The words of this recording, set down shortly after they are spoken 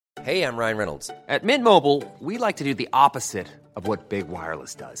Hey, I'm Ryan Reynolds. At Mint Mobile, we like to do the opposite of what Big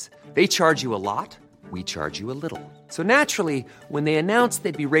Wireless does. They charge you a lot, we charge you a little. So naturally, when they announced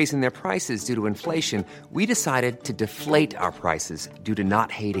they'd be raising their prices due to inflation, we decided to deflate our prices due to not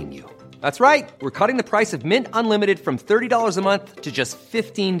hating you. That's right. We're cutting the price of Mint Unlimited from $30 a month to just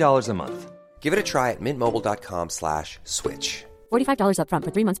 $15 a month. Give it a try at mintmobile.com/switch. $45 up front for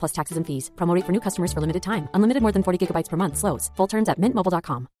 3 months plus taxes and fees. Promo rate for new customers for limited time. Unlimited more than 40 gigabytes per month. Slows full terms at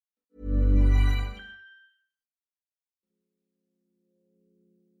mintmobile.com.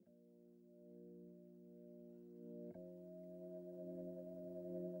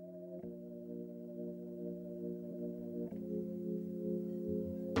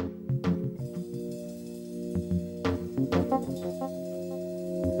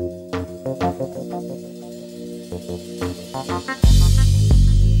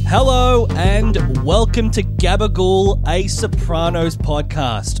 Hello and welcome to Gabagool, a Sopranos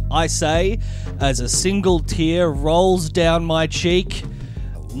podcast. I say, as a single tear rolls down my cheek,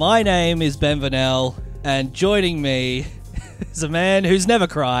 my name is Ben Vanel, and joining me is a man who's never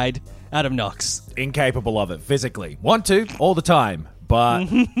cried, Adam Knox. Incapable of it, physically. Want to, all the time, but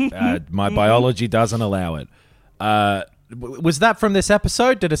my biology doesn't allow it. Was that from this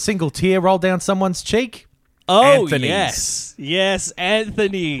episode? Did a single tear roll down someone's cheek? Oh, Anthony's. yes,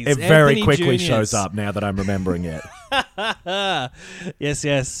 Anthony's. It very Anthony quickly Juniors. shows up now that I'm remembering it.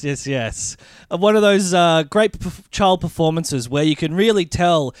 Yes. One of those great child performances where you can really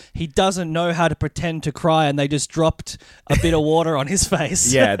tell he doesn't know how to pretend to cry and they just dropped a bit of water on his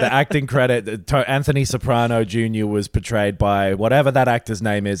face. Yeah, the acting credit, Anthony Soprano Jr. was portrayed by whatever that actor's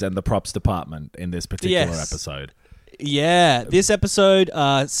name is and the props department in this particular episode. Yeah, this episode,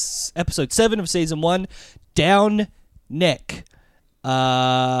 episode 7 of season 1, Down Neck,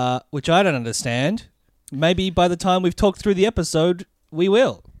 which I don't understand. Maybe by the time we've talked through the episode, we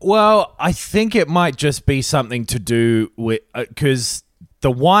will. Well, I think it might just be something to do with... Because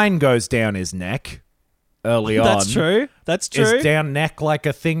the wine goes down his neck early on. That's true. Is down neck like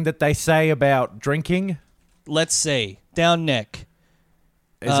a thing that they say about drinking? Let's see. Down neck.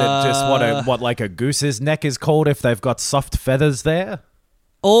 Is it just what like a goose's neck is called if they've got soft feathers there?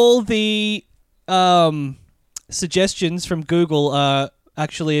 All the suggestions from Google are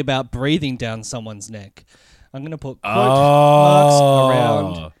actually about breathing down someone's neck. I'm going to put quote marks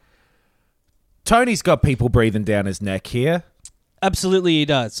around. Tony's got people breathing down his neck here. Absolutely he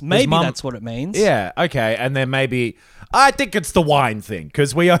does. Maybe that's what it means. Yeah, okay. And then maybe... I think it's the wine thing,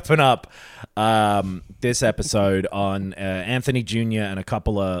 because we open up this episode on Anthony Jr. and a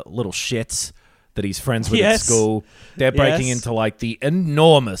couple of little shits that he's friends with at school. They're breaking into like the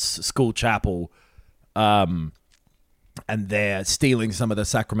enormous school chapel, and they're stealing some of the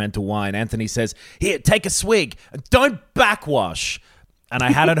sacramental wine. Anthony says, "Here, take a swig. Don't backwash." And I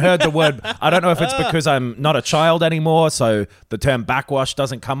hadn't heard the word. I don't know if it's because I'm not a child anymore, so the term backwash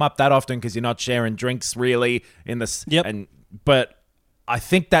doesn't come up that often because you're not sharing drinks really in this. Yep. But I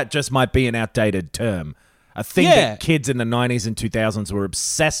think that just might be an outdated term. I think that kids in the 90s and 2000s were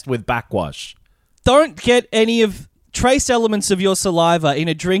obsessed with backwash. Don't get any of trace elements of your saliva in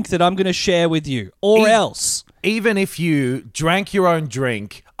a drink that I'm going to share with you, or else. Even if you drank your own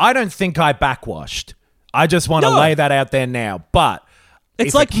drink, I don't think I backwashed. I just want to lay that out there now. But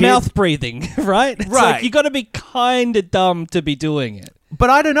it's like mouth breathing, right? It's like you got to be kind of dumb to be doing it. But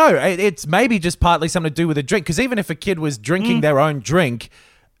I don't know. It's maybe just partly something to do with a drink. Because even if a kid was drinking their own drink,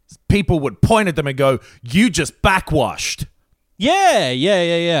 people would point at them and go, "You just backwashed."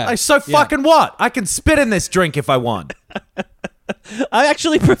 Yeah. So fucking what? I can spit in this drink if I want. I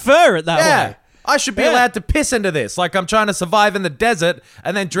actually prefer it that way. I should be allowed to piss into this. Like I'm trying to survive in the desert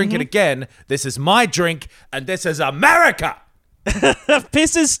and then drink it again. This is my drink and this is America.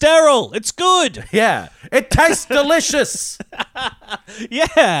 Piss is sterile. It's good. Yeah. It tastes delicious.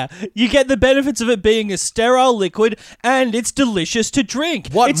 Yeah. You get the benefits of it being a sterile liquid and it's delicious to drink.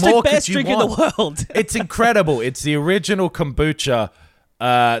 It's more the best could you drink in want? the world. It's incredible. It's the original kombucha.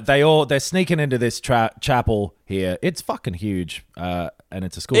 They're sneaking into this chapel here. It's fucking huge. And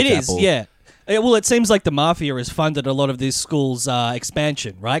it's a school chapel. It is, yeah. Well, it seems like the mafia has funded a lot of this school's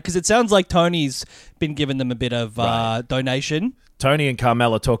expansion, right? Because it sounds like Tony's been giving them a bit of donation. Tony and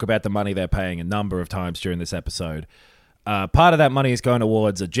Carmela talk about the money they're paying a number of times during this episode. Part of that money is going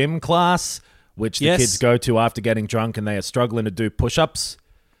towards a gym class, which the kids go to after getting drunk and they are struggling to do push-ups.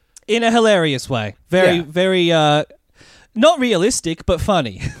 In a hilarious way. Very, not realistic, but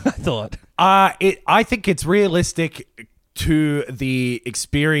funny, I thought. I think it's realistic to the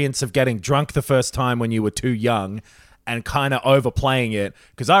experience of getting drunk the first time when you were too young and kind of overplaying it.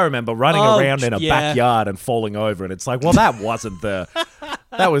 Because I remember running around in a backyard and falling over, and it's like, well, that wasn't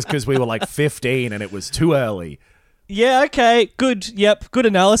that was because we were like 15 and it was too early. Yeah, okay, good. Yep, good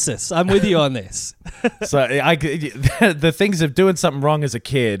analysis. I'm with you on this. So the things of doing something wrong as a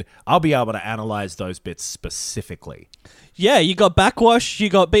kid, I'll be able to analyze those bits specifically. Yeah, you got backwash, you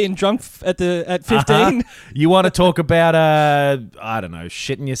got being drunk at 15. You want to talk about, I don't know,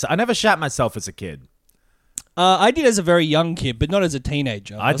 shitting yourself? I never shat myself as a kid. I did as a very young kid, but not as a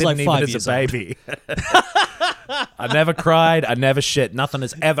teenager. I was didn't like even 5 as years a baby. I never cried. I never shit. Nothing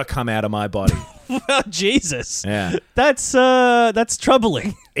has ever come out of my body. Oh, Jesus. Yeah. That's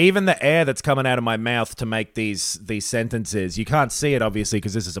troubling. Even the air that's coming out of my mouth to make these sentences, you can't see it, obviously,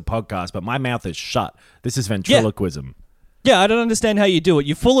 because this is a podcast, but my mouth is shut. This is ventriloquism. Yeah, I don't understand how you do it.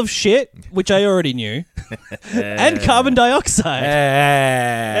 You're full of shit, which I already knew, and carbon dioxide.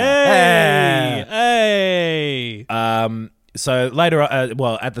 Hey. So later,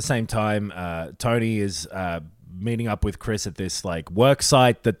 at the same time, Tony is meeting up with Chris at this like work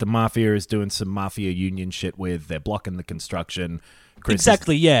site that the mafia is doing some mafia union shit with. They're blocking the construction.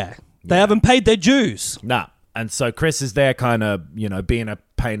 Exactly, yeah. They haven't paid their dues. Nah. And so Chris is there kind of, being a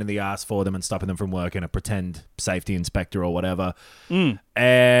pain in the ass for them and stopping them from working, a pretend safety inspector or whatever.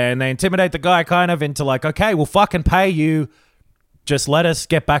 And they intimidate the guy kind of into like, okay, we'll fucking pay you. Just let us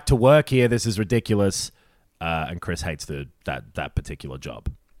get back to work here. This is ridiculous. And Chris hates that particular job.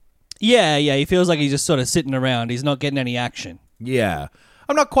 Yeah. He feels like he's just sort of sitting around. He's not getting any action. Yeah.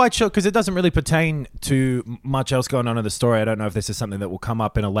 I'm not quite sure because it doesn't really pertain to much else going on in the story. I don't know if this is something that will come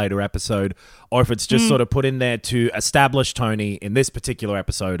up in a later episode or if it's just sort of put in there to establish Tony in this particular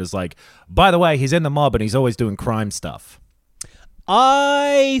episode as like, by the way, he's in the mob and he's always doing crime stuff.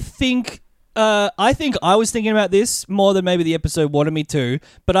 I think I was thinking about this more than maybe the episode wanted me to,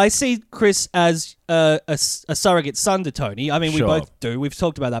 but I see Chris as a surrogate son to Tony. I mean, Sure. we both do. We've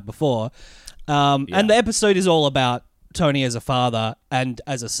talked about that before. And the episode is all about Tony as a father and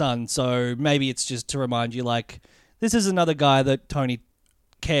as a son, so maybe it's just to remind you, like, this is another guy that Tony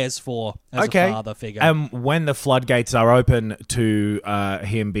cares for as a father figure. And when the floodgates are open to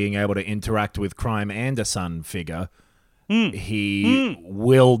him being able to interact with crime and a son figure, he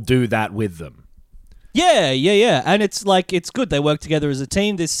will do that with them. Yeah. And it's like, it's good. They work together as a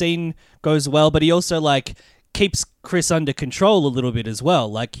team. This scene goes well, but he also, like, keeps Chris under control a little bit as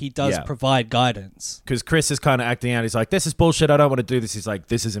well. Like, he does provide guidance. Because Chris is kind of acting out. He's like, this is bullshit. I don't want to do this. He's like,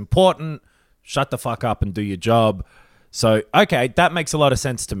 this is important. Shut the fuck up and do your job. So, okay, that makes a lot of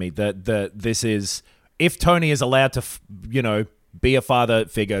sense to me. That this is, if Tony is allowed to, be a father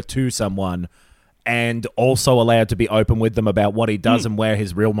figure to someone and also allowed to be open with them about what he does and where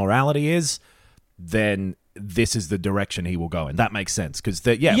his real morality is, then this is the direction he will go in. That makes sense. Because,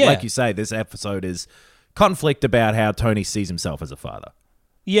 like you say, this episode is conflict about how Tony sees himself as a father.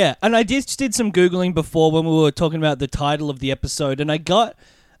 Yeah, and I just did some Googling before when we were talking about the title of the episode, and I got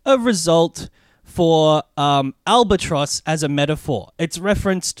a result for albatross as a metaphor. It's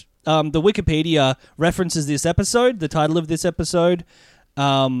referenced, the Wikipedia references this episode, the title of this episode,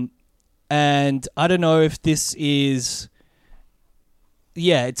 and I don't know if this is,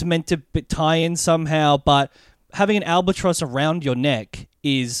 it's meant to tie in somehow, but having an albatross around your neck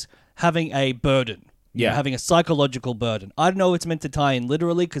is having a burden. Yeah, having a psychological burden. I don't know if it's meant to tie in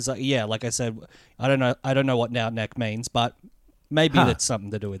literally because, like I said, I don't know what now neck means, but maybe that's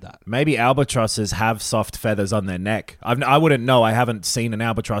something to do with that. Maybe albatrosses have soft feathers on their neck. I wouldn't know. I haven't seen an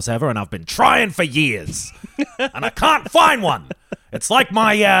albatross ever, and I've been trying for years, and I can't find one. It's like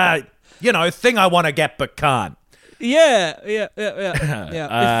my, thing I want to get but can't. Yeah.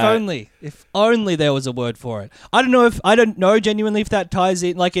 If only there was a word for it. I don't know genuinely if that ties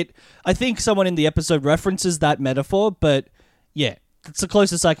in. Like I think someone in the episode references that metaphor, but yeah, it's the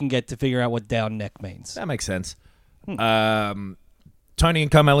closest I can get to figure out what down neck means. That makes sense. Tony and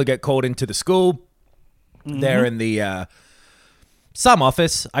Carmela get called into the school. They're in the some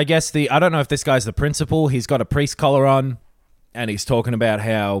office. I guess I don't know if this guy's the principal. He's got a priest collar on, and he's talking about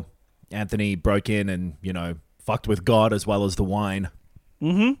how Anthony broke in and fucked with God as well as the wine.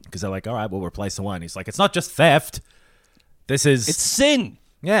 Because they're like, all right, we'll replace the wine. He's like, it's not just theft. It's sin.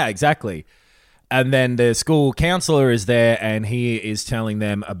 Yeah, exactly. And then the school counselor is there, and he is telling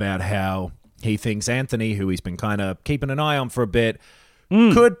them about how he thinks Anthony, who he's been kind of keeping an eye on for a bit,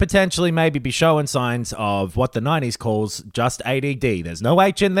 could potentially maybe be showing signs of what the 90s calls just ADD. There's no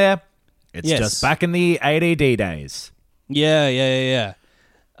H in there. It's just back in the ADD days. Yeah.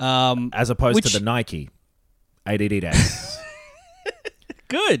 As opposed to the Nike ADD days.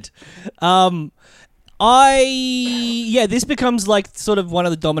 Good. This becomes like sort of one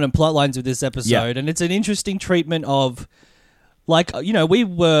of the dominant plot lines of this episode, and it's an interesting treatment of, like, you know, we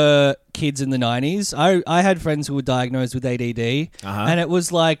were kids in the 90s. I had friends who were diagnosed with ADD, and it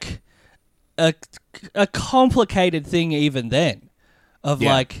was like a complicated thing even then of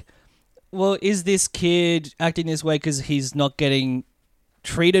like, well, is this kid acting this way because he's not getting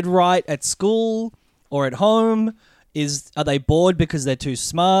treated right at school or at home? Are they bored because they're too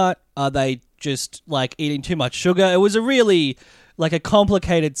smart? Are they just like eating too much sugar? It was a really like a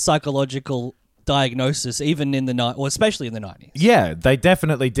complicated psychological diagnosis, even in or especially in the 90s. Yeah, they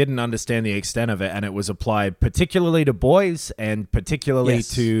definitely didn't understand the extent of it, and it was applied particularly to boys and particularly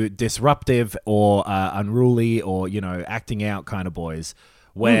to disruptive or unruly or, you know, acting out kind of boys,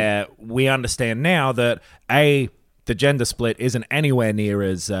 where we understand now that the gender split isn't anywhere near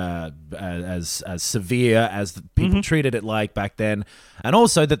as severe as people treated it like back then, and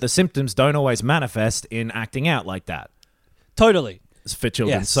also that the symptoms don't always manifest in acting out like that. Totally. For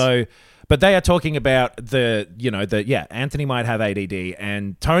children. Yes. So, but they are talking about Anthony might have ADD,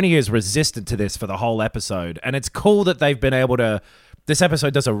 and Tony is resistant to this for the whole episode, and it's cool that they've been able to. This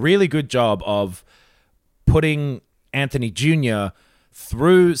episode does a really good job of putting Anthony Jr.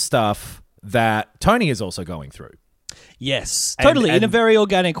 through stuff that Tony is also going through. Yes, totally, in a very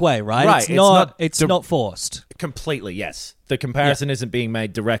organic way, right? Right. It's not forced. Completely, yes. The comparison isn't being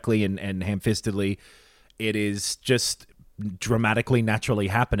made directly and ham-fistedly. It is just dramatically, naturally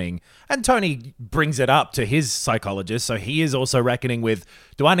happening. And Tony brings it up to his psychologist, so he is also reckoning with,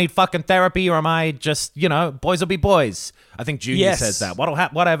 do I need fucking therapy, or am I just, you know, boys will be boys? I think Junior says that.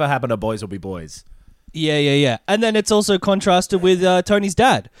 Whatever happened to boys will be boys. Yeah. And then it's also contrasted with Tony's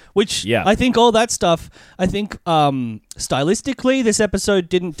dad, which I think all that stuff, stylistically, this episode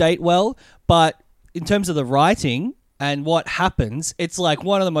didn't date well, but in terms of the writing and what happens, it's like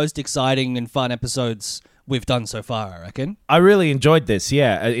one of the most exciting and fun episodes we've done so far, I reckon. I really enjoyed this,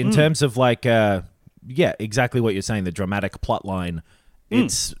 in terms of like, exactly what you're saying, the dramatic plot line.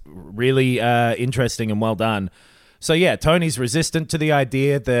 It's really interesting and well done. So yeah, Tony's resistant to the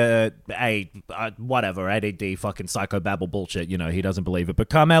idea that, whatever, ADD, fucking psychobabble bullshit, you know, he doesn't believe it. But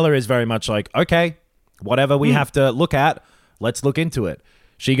Carmela is very much like, okay, whatever we have to look at, let's look into it.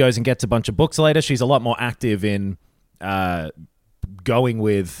 She goes and gets a bunch of books later. She's a lot more active in going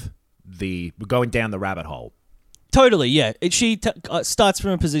down the rabbit hole. Totally, yeah. She starts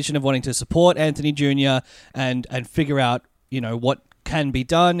from a position of wanting to support Anthony Jr. and figure out, you know, what can be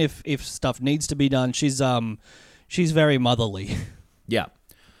done if stuff needs to be done. She's very motherly. Yeah.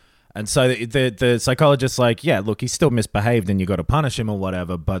 And so the psychologist's like, yeah, look, he's still misbehaved and you got to punish him or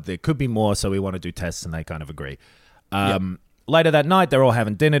whatever, but there could be more, so we want to do tests, and they kind of agree. Later that night, they're all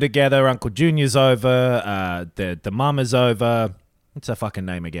having dinner together. Uncle Junior's over. The mum is over. What's her fucking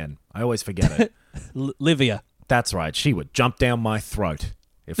name again? I always forget it. Livia. That's right. She would jump down my throat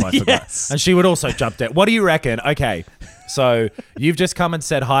if I forgot. Yes. And she would also jump down. What do you reckon? Okay, so you've just come and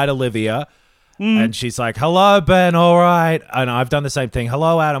said hi to Livia. And she's like, hello, Ben, all right. And I've done the same thing.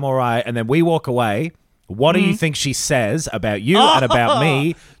 Hello, Adam, all right. And then we walk away. What do you think she says about you and about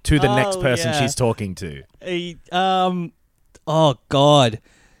me to the next person she's talking to? Oh, God.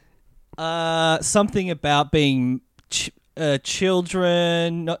 Something about being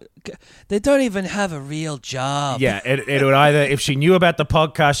children. They don't even have a real job. Yeah, it would either, if she knew about the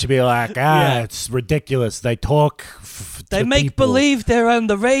podcast, she'd be like, it's ridiculous. They talk They make people. Believe they're on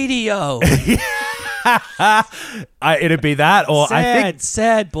the radio. It'd be that, or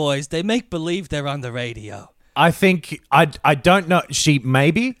sad boys. They make believe they're on the radio. I think I don't know. She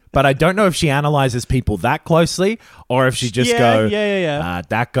maybe, but I don't know if she analyzes people that closely, or if she just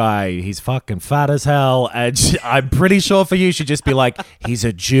that guy, he's fucking fat as hell. And I'm pretty sure for you, she'd just be like, he's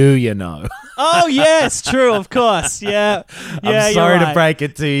a Jew, you know. Oh yes, true, of course, yeah. I'm sorry to break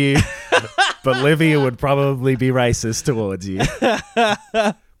it to you, but Livia would probably be racist towards you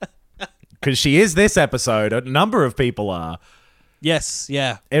because she is this episode. A number of people are. Yes,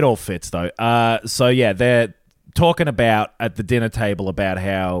 yeah. It all fits though. So yeah, they're talking about at the dinner table about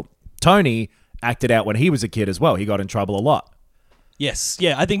how Tony acted out when he was a kid as well. He got in trouble a lot. Yes,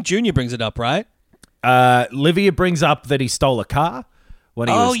 yeah. I think Junior brings it up, right? Livia brings up that he stole a car when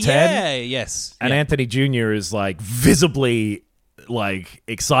he was 10. Yeah, yes. And Anthony Jr. is like visibly like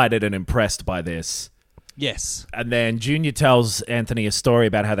excited and impressed by this. Yes. And then Junior tells Anthony a story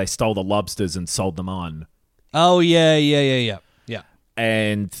about how they stole the lobsters and sold them on. Oh, yeah.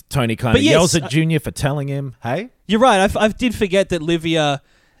 And Tony kind of yells at Junior for telling him, hey? You're right. I did forget that Livia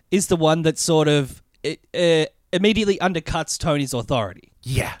is the one that sort of immediately undercuts Tony's authority.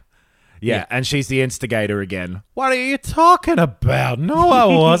 Yeah. And she's the instigator again. What are you talking about? No, I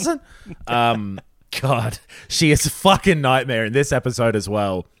wasn't. God, she is a fucking nightmare in this episode as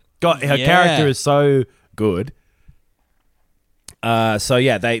well. God, her Yeah. character is so good. So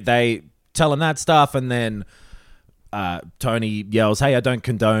yeah, they tell him that stuff, and then Tony yells, "Hey, I don't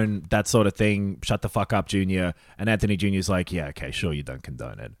condone that sort of thing. Shut the fuck up, Junior." And Anthony Junior's like, "Yeah, okay, sure, you don't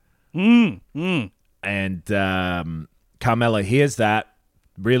condone it." And Carmela hears that,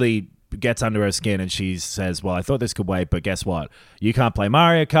 really gets under her skin, and she says, "Well, I thought this could wait, but guess what? You can't play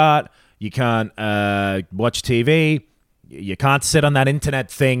Mario Kart. You can't watch TV. You can't sit on that internet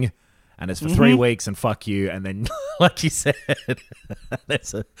thing. And it's for 3 weeks, and fuck you." And then, like you said,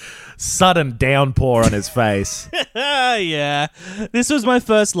 there's a sudden downpour on his face. Yeah, this was my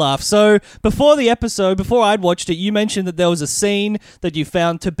first laugh. So before the episode, before I'd watched it, you mentioned that there was a scene that you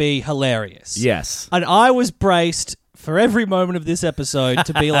found to be hilarious. Yes. And I was braced for every moment of this episode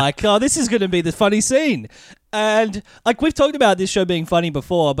to be like, oh, this is going to be the funny scene. And like we've talked about this show being funny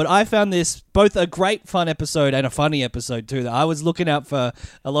before, but I found this both a great fun episode and a funny episode too. That I was looking out for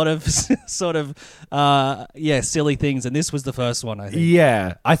a lot of sort of silly things, and this was the first one, I think.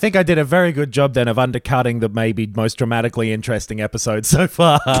 Yeah, I think I did a very good job then of undercutting the maybe most dramatically interesting episode so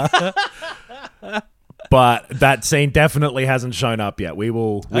far. But that scene definitely hasn't shown up yet. We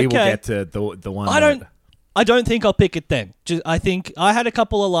will get to the one. I don't think I'll pick it then. I think I had a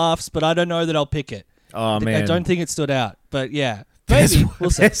couple of laughs, but I don't know that I'll pick it. Oh man, I don't think it stood out. But yeah, maybe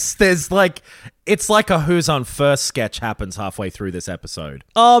we'll see. There's like, it's like a Who's on First sketch happens halfway through this episode.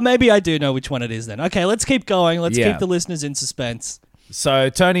 Oh, maybe I do know which one it is then. Okay, let's keep going. Let's keep the listeners in suspense. So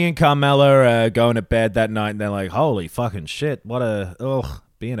Tony and Carmela are going to bed that night, and they're like, "Holy fucking shit!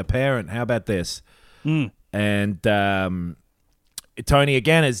 Being a parent. How about this?" And Tony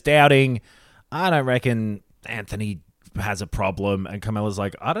again is doubting. I don't reckon Anthony has a problem, and Carmela's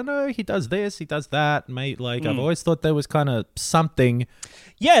like, I don't know, he does this, he does that, mate. Like, I've always thought there was kind of something.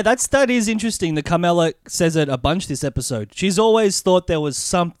 Yeah, that is interesting that Carmela says it a bunch this episode. She's always thought there was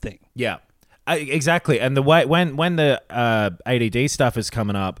something. Yeah, exactly. And the way when the ADD stuff is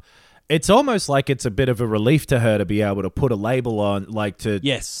coming up, it's almost like it's a bit of a relief to her to be able to put a label on, like to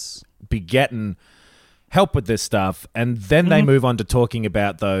be getting help with this stuff. And then they move on to talking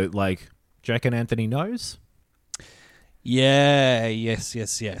about, though, like, do you reckon Anthony knows? Yeah, yes.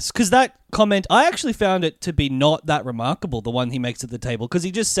 Because that comment, I actually found it to be not that remarkable, the one he makes at the table, because he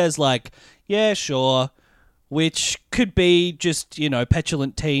just says like, yeah, sure, which could be just,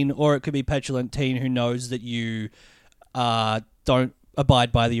 petulant teen, or it could be petulant teen who knows that you don't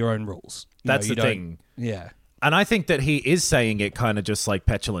abide by your own rules. That's the thing. Yeah. And I think that he is saying it kind of just like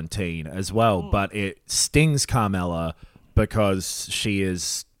petulant teen as well, but it stings Carmela because she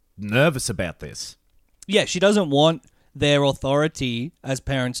is nervous about this. Yeah, she doesn't want their authority as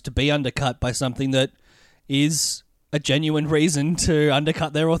parents to be undercut by something that is a genuine reason to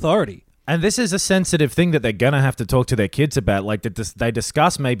undercut their authority. And this is a sensitive thing that they're going to have to talk to their kids about. Like, they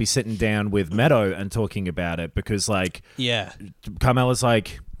discuss maybe sitting down with Meadow and talking about it because, like, Carmela's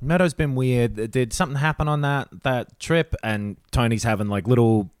like, Meadow's been weird. Did something happen on that trip? And Tony's having, like,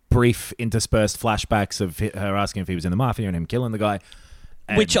 little brief interspersed flashbacks of her asking if he was in the mafia and him killing the guy.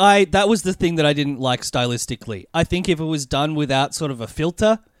 Which that was the thing that I didn't like stylistically. I think if it was done without sort of a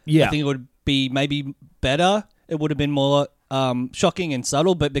filter, I think it would be maybe better. It would have been more shocking and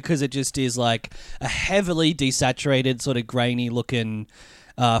subtle, but because it just is like a heavily desaturated, sort of grainy looking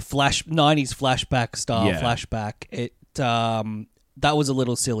 90s flashback style flashback, that was a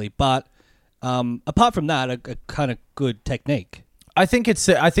little silly. But apart from that, a kind of good technique. I think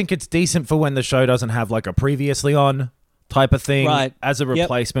it's decent for when the show doesn't have like a previously on type of thing as a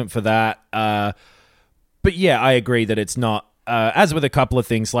replacement for that. But yeah, I agree that it's not, as with a couple of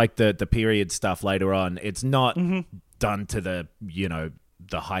things like the period stuff later on, it's not done to the,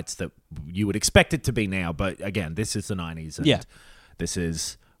 the heights that you would expect it to be now. But again, this is the 90s. And this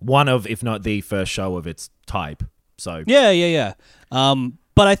is one of, if not the first show of its type. So yeah.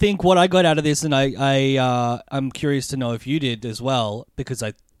 But I think what I got out of this, and I'm curious to know if you did as well, because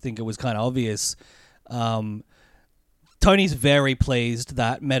I think it was kind of obvious. Tony's very pleased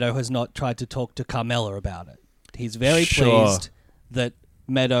that Meadow has not tried to talk to Carmela about it. He's very pleased that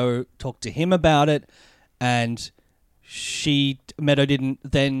Meadow talked to him about it, and Meadow didn't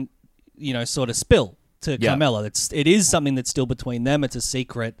then, sort of spill to Carmela. It is something that's still between them. It's a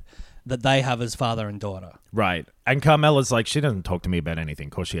secret that they have as father and daughter. Right. And Carmela's like, she doesn't talk to me about anything.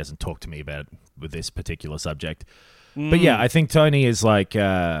 Of course, she hasn't talked to me about with this particular subject. But yeah, I think Tony is like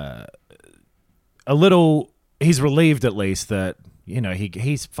a little... He's relieved at least that,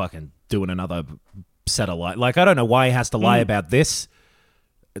 he's fucking doing another set of lies. Like, I don't know why he has to lie about this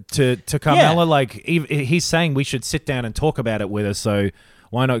to Carmela. Like, he's saying we should sit down and talk about it with her. So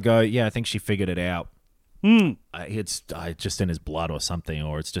why not go, yeah, I think she figured it out. It's just in his blood or something,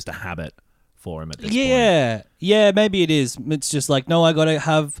 or it's just a habit for him at this point. Yeah, maybe it is. It's just like, no, I got to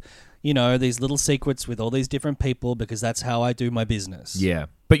have, these little secrets with all these different people because that's how I do my business. Yeah.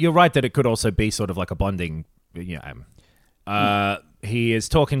 But you're right that it could also be sort of like a bonding. He is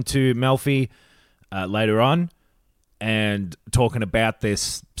talking to Melfi later on and talking about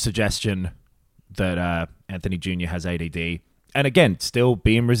this suggestion that Anthony Jr. has ADD. And again, still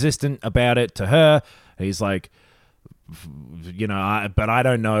being resistant about it to her. He's like, but I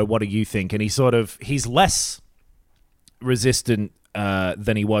don't know. What do you think? And he's less resistant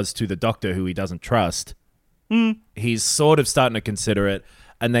than he was to the doctor, who he doesn't trust. He's sort of starting to consider it,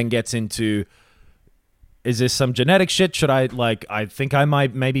 and then gets into, is this some genetic shit? Should I think I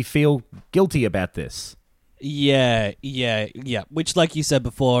might maybe feel guilty about this. Yeah. Which, like you said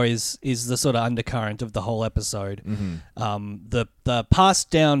before, is the sort of undercurrent of the whole episode. The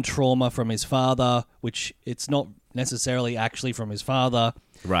passed down trauma from his father, which it's not necessarily actually from his father.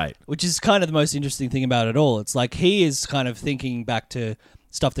 Right. Which is kind of the most interesting thing about it all. It's like he is kind of thinking back to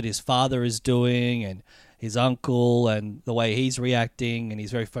stuff that his father is doing and his uncle and the way he's reacting, and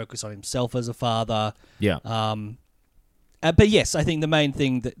he's very focused on himself as a father. Yeah. But yes, I think the main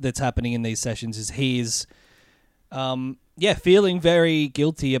thing that's happening in these sessions is he's feeling very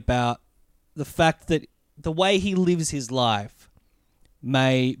guilty about the fact that the way he lives his life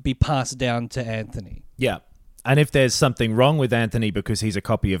may be passed down to Anthony. Yeah. And if there's something wrong with Anthony because he's a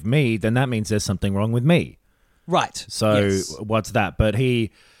copy of me, then that means there's something wrong with me. Right. So what's that? But he...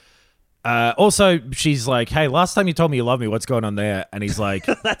 also, she's like, hey, last time you told me you love me, what's going on there? And he's like...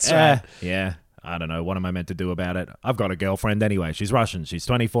 That's right. Yeah, I don't know. What am I meant to do about it? I've got a girlfriend anyway. She's Russian. She's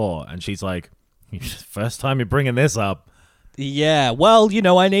 24. And she's like, first time you're bringing this up. Yeah, well,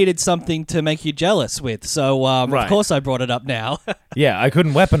 I needed something to make you jealous with, so Right. Of course I brought it up now. Yeah, I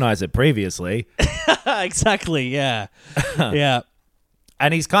couldn't weaponize it previously. Exactly, yeah. Yeah.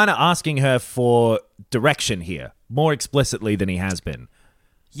 And he's kind of asking her for direction here, more explicitly than he has been.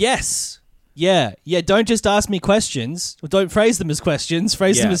 Yes. Yeah, don't just ask me questions. Don't phrase them as questions,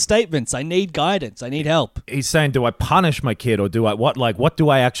 phrase them as statements. I need guidance. I need help. He's saying, do I punish my kid or do I, what do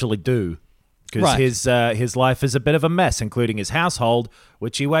I actually do? Because his life is a bit of a mess, including his household,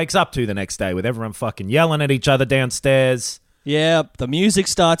 which he wakes up to the next day with everyone fucking yelling at each other downstairs. Yeah, the music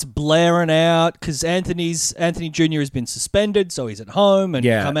starts blaring out because Anthony Jr. has been suspended, so he's at home, and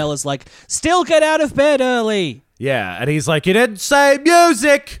Carmela's like, still get out of bed early. Yeah, and he's like, you didn't say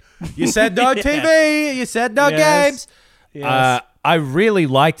music. You said no TV. You said no games. Yes. I really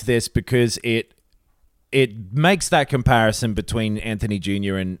liked this because it makes that comparison between Anthony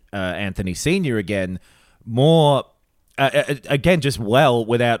Jr. and Anthony Sr. again more, again, just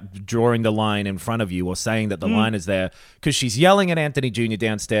without drawing the line in front of you or saying that the line is there. Because she's yelling at Anthony Jr.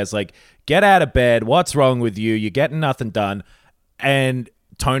 downstairs like, get out of bed. What's wrong with you? You're getting nothing done. And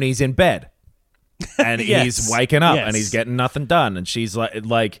Tony's in bed. And he's waking up and he's getting nothing done. And she's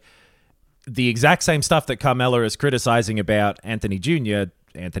like the exact same stuff that Carmela is criticizing about Anthony Jr.,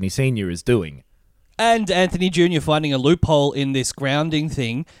 Anthony Sr. is doing. And Anthony Jr. finding a loophole in this grounding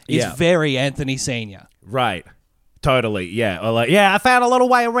thing is very Anthony Sr. Right. Totally. Yeah. Or like, I found a little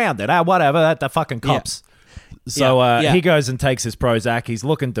way around it. Whatever. The fucking cops. So he goes and takes his Prozac. He's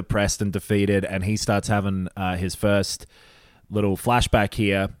looking depressed and defeated, and he starts having his first little flashback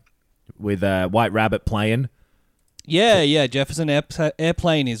here with White Rabbit playing. Yeah. Jefferson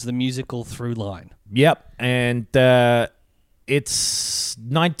Airplane is the musical through line. Yep. And it's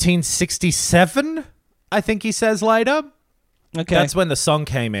 1967, I think he says later. Okay. That's when the song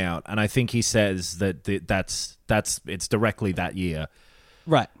came out, and I think he says that it's directly that year.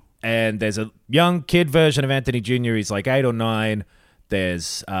 Right. And there's a young kid version of Anthony Jr. He's like 8 or 9.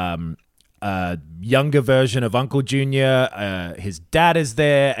 There's a younger version of Uncle Jr. His dad is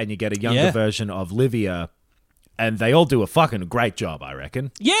there, and you get a younger version of Livia. And they all do a fucking great job, I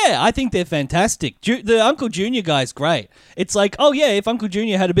reckon. Yeah, I think they're fantastic. The Uncle Jr. guy's great. It's like, oh yeah, if Uncle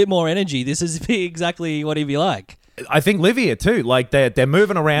Jr. had a bit more energy, this is exactly what he'd be like. I think Livia too. Like they're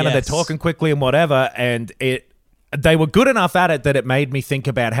moving around and they're talking quickly and whatever, and they were good enough at it that it made me think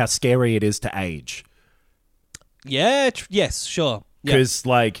about how scary it is to age. Yeah. Yes. Sure. Because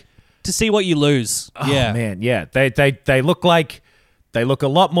like to see what you lose. Oh man, yeah. They look like. They look a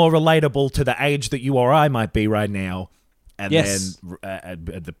lot more relatable to the age that you or I might be right now. And then at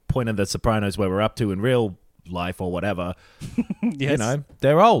the point of The Sopranos where we're up to in real life or whatever,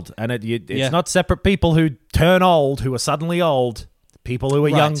 they're old. And it's not separate people who turn old, who are suddenly old. People who are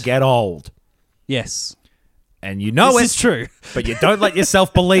young get old. Yes. And you know this is true. But you don't let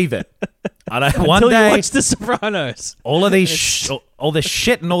yourself believe it. One Until day, you watch The Sopranos. all of these, all this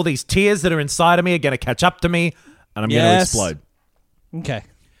shit and all these tears that are inside of me are going to catch up to me, and I'm going to explode. Okay.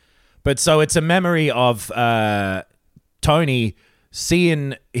 But so it's a memory of Tony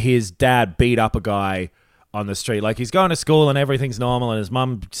seeing his dad beat up a guy on the street. Like, he's going to school and everything's normal, and his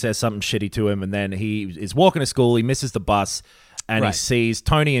mum says something shitty to him, and then he is walking to school, he misses the bus, and he sees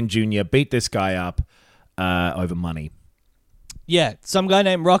Tony and Junior beat this guy up over money. Yeah, some guy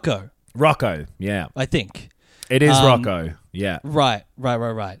named Rocco, yeah. I think. It is Rocco, yeah. Right.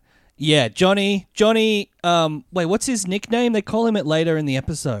 Yeah, Johnny, wait, what's his nickname? They call him it later in the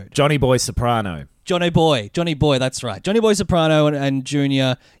episode. Johnny Boy Soprano. Johnny Boy, that's right. Johnny Boy Soprano and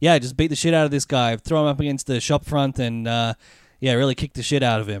Junior, just beat the shit out of this guy, throw him up against the shop front and, really kick the shit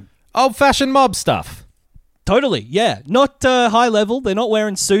out of him. Old-fashioned mob stuff. Totally, yeah. Not high level. They're not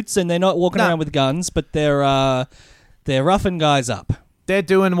wearing suits and they're not walking around with guns, but they're roughing guys up. They're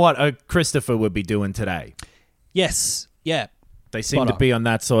doing what a Christopher would be doing today. Yes, yeah. They seem to be on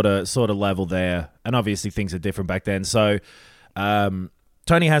that sort of level there, and obviously things are different back then. So,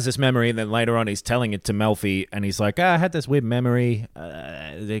 Tony has this memory, and then later on he's telling it to Melfi, and he's like, I had this weird memory.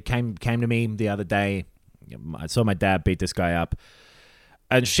 It came to me the other day. I saw my dad beat this guy up.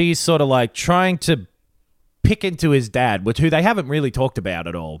 And she's sort of like trying to pick into his dad, who they haven't really talked about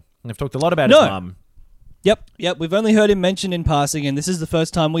at all. They've talked a lot about his mum. Yep. We've only heard him mentioned in passing, and this is the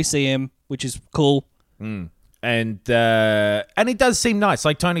first time we see him, which is cool. And he does seem nice.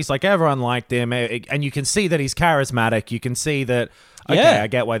 Like, Tony's like, everyone liked him, and you can see that he's charismatic. You can see that, okay, I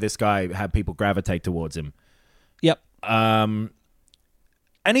get why this guy had people gravitate towards him. Yep. And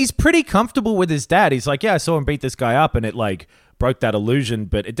he's pretty comfortable with his dad. He's like, I saw him beat this guy up, and it, like, broke that illusion,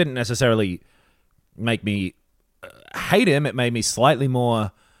 but it didn't necessarily make me hate him. It made me slightly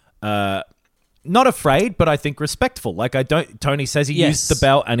more, not afraid, but I think respectful. Like, Tony says he used the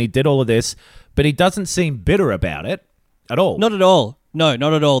belt and he did all of this, but he doesn't seem bitter about it at all. Not at all. No,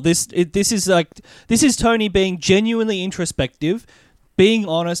 not at all. This is Tony being genuinely introspective, being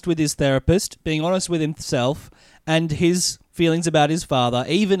honest with his therapist, being honest with himself, and his feelings about his father,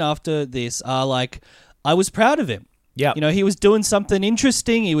 even after this, are like, I was proud of him. Yeah. He was doing something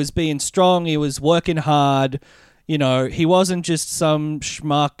interesting. He was being strong. He was working hard. He wasn't just some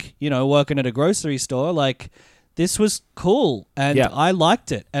schmuck, working at a grocery store. Like, this was cool, and I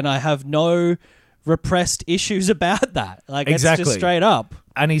liked it, and I have no repressed issues about that. Like, exactly. It's just straight up.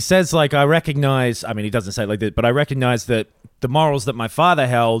 And he says, like, I recognize, I mean, he doesn't say it like this, but I recognize that the morals that my father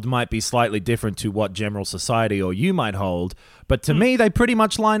held might be slightly different to what general society or you might hold, but to me, they pretty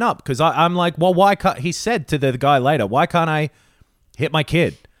much line up, because I'm like, well, why can't, he said to the guy later, why can't I hit my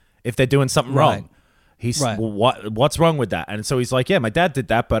kid if they're doing something wrong? He's well, what's wrong with that? And so he's like, my dad did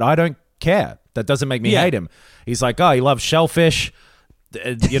that, but I don't care. That doesn't make me hate him. He's like, he loves shellfish,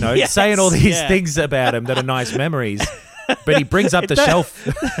 saying all these things about him that are nice memories. But he brings up the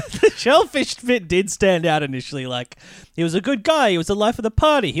The shellfish bit did stand out initially. Like, he was a good guy. He was the life of the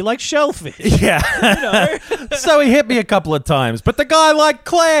party. He liked shellfish. Yeah. So he hit me a couple of times. But the guy liked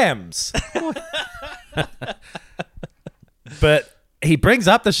clams. But he brings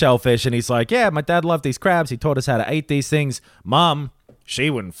up the shellfish and he's like, my dad loved these crabs. He taught us how to eat these things. Mom, she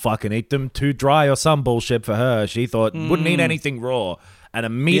wouldn't fucking eat them. Too dry or some bullshit for her. She thought wouldn't eat anything raw. And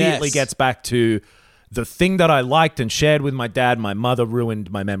immediately gets back to the thing that I liked and shared with my dad, my mother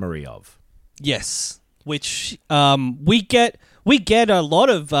ruined my memory of. Yes, which we get a lot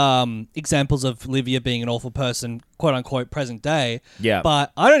of examples of Livia being an awful person, quote unquote, present day. Yeah.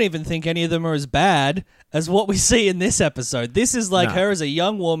 But I don't even think any of them are as bad as what we see in this episode. This is like her as a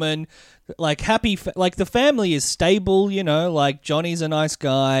young woman, like happy, like the family is stable, like Johnny's a nice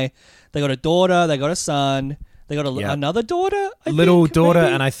guy. They got a daughter, they got a son. They got another daughter? Little daughter,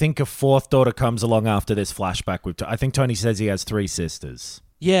 maybe? And I think a fourth daughter comes along after this flashback. I think Tony says he has 3 sisters.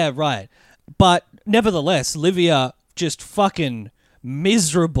 Yeah, right. But nevertheless, Livia just fucking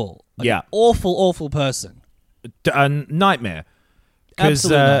miserable. Like, awful, awful person. A nightmare.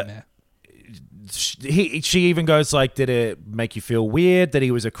 Absolute nightmare. She even goes like, did it make you feel weird that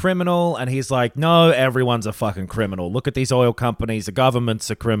he was a criminal? And he's like, no, everyone's a fucking criminal. Look at these oil companies. The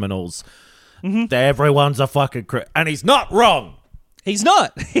governments are criminals. Mm-hmm. Everyone's a fucking and he's not wrong. He's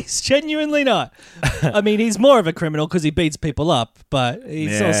not. He's genuinely not. I mean, he's more of a criminal because he beats people up, but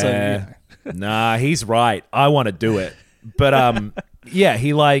he's also... Nah, he's right. I want to do it. But,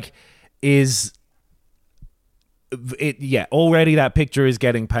 he, like, is... already that picture is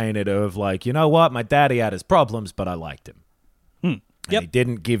getting painted of, like, you know what? My daddy had his problems, but I liked him. And he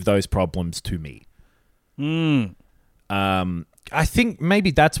didn't give those problems to me. I think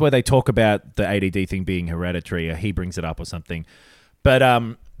maybe that's where they talk about the ADD thing being hereditary, or he brings it up or something. But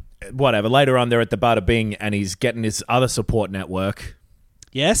whatever. Later on, they're at the Bada Bing, and he's getting his other support network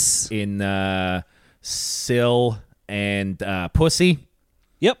Yes. in Sil and Pussy.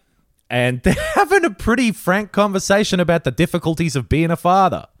 Yep. And they're having a pretty frank conversation about the difficulties of being a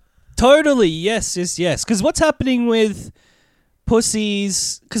father. Totally. Yes. Because what's happening with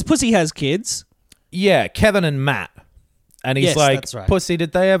Pussy's... Because Pussy has kids. Yeah, Kevin and Matt. And he's Yes, like, that's right. Pussy,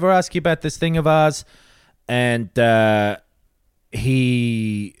 did they ever ask you about this thing of ours? And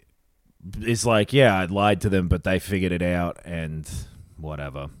he is like, yeah, I lied to them, but they figured it out and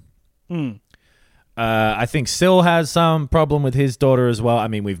whatever. I think Sil has some problem with his daughter as well. I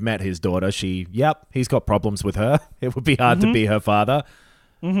mean, we've met his daughter. He's got problems with her. It would be hard to be her father.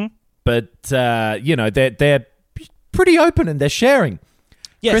 But, they're pretty open and they're sharing.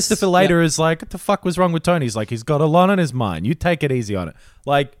 Yes. Christopher later is like, what the fuck was wrong with Tony? He's like, he's got a lot on his mind. You take it easy on it.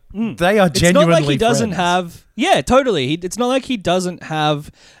 Like, they are genuinely It's not like he doesn't friends. have... Yeah, totally. It's not like he doesn't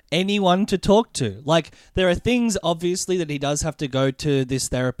have anyone to talk to. Like, there are things, obviously, that he does have to go to this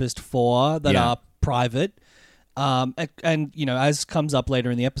therapist for that Yeah. are private. And, as comes up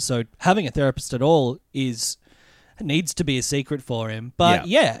later in the episode, having a therapist at all needs to be a secret for him. But,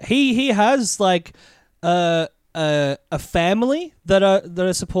 he has, like... a family that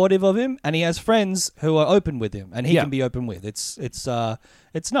are supportive of him, and he has friends who are open with him, and he Yeah. can be open with. It's nice.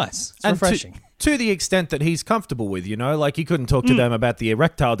 It's And refreshing. to the extent that he's comfortable with, like he couldn't talk to them about the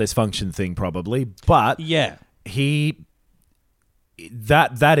erectile dysfunction thing probably, but Yeah.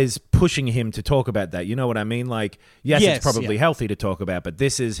 that is pushing him to talk about that. You know what I mean? Like, yes, Yes, it's probably yeah. healthy to talk about, but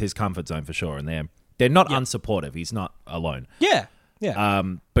this is his comfort zone for sure, and they're not unsupportive. He's not alone. Yeah. Yeah.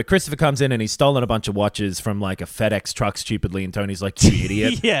 But Christopher comes in and he's stolen a bunch of watches from like a FedEx truck stupidly, and Tony's like, you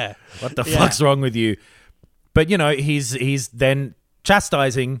idiot. yeah. What the fuck's wrong with you? But, he's then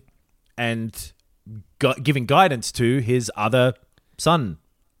chastising and giving guidance to his other son.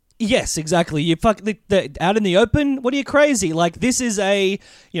 Yes, exactly. You out in the open. What are you crazy? Like, this is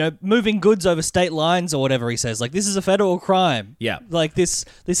moving goods over state lines or whatever he says. Like, this is a federal crime. Yeah. Like, this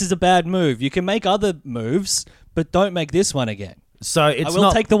is a bad move. You can make other moves, but don't make this one again. So it's I will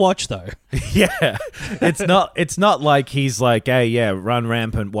not take the watch though. Yeah. It's not like he's like, hey, yeah, run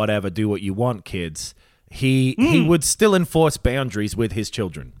rampant, whatever, do what you want, kids. He would still enforce boundaries with his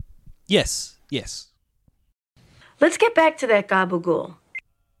children. Yes. Let's get back to that gabagool.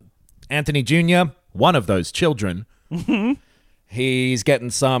 Anthony Jr., one of those children, he's getting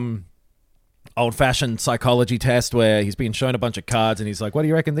some old-fashioned psychology test where he's being shown a bunch of cards and he's like, what do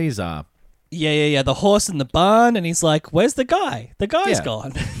you reckon these are? Yeah. The horse in the barn, and he's like, "Where's the guy? The guy's Yeah.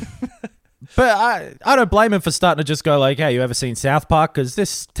 gone." But I don't blame him for starting to just go like, hey, you ever seen South Park? Because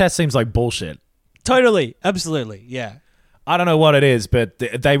this test seems like bullshit. Totally, absolutely, yeah. I don't know what it is, but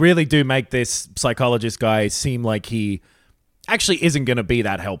they really do make this psychologist guy seem like he actually isn't going to be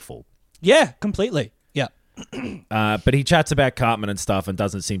that helpful. Yeah, completely. Yeah. But he chats about Cartman and stuff and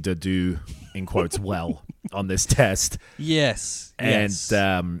doesn't seem to do, in quotes, well on this test. Yes. And yes.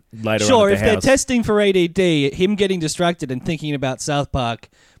 Later Sure, on at if the they're house, testing for ADD, him getting distracted and thinking about South Park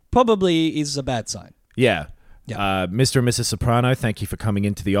probably is a bad sign. yeah. Yeah. Mr. and Mrs. Soprano, thank you for coming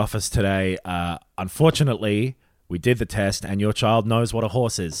into the office today. Unfortunately, we did the test and your child knows what a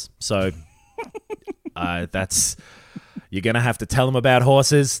horse is. So you're going to have to tell him about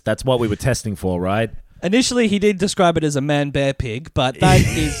horses. That's what we were testing for, right? Initially, he did describe it as a man-bear-pig, but that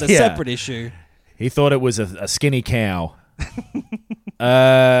is a Yeah. separate issue. He thought it was a skinny cow.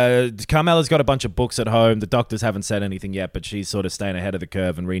 Carmela's got a bunch of books at home. The doctors haven't said anything yet, but she's sort of staying ahead of the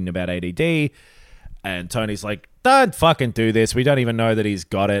curve and reading about ADD. And Tony's like, don't fucking do this. We don't even know that he's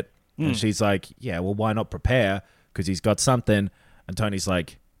got it. And she's like, yeah, well, why not prepare? Because he's got something. And Tony's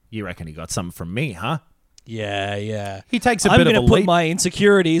like, you reckon he got something from me, huh? Yeah. He takes a I'm bit of a going to put leap. my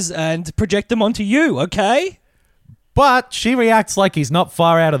insecurities and project them onto you, okay? But she reacts like he's not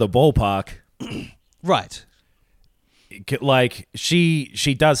far out of the ballpark. Right. Like, she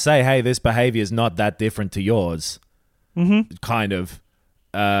does say, hey, this behavior is not that different to yours. Mm-hmm. Kind of.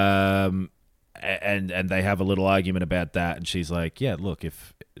 And they have a little argument about that. And she's like, yeah, look,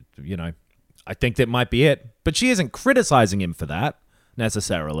 if, I think that might be it. But she isn't criticizing him for that,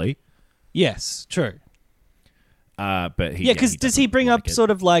 necessarily. Yes, true. But he, Yeah, because does he doesn't bring like up it.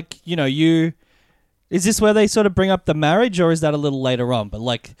 sort of like, is this where they sort of bring up the marriage, or is that a little later on? But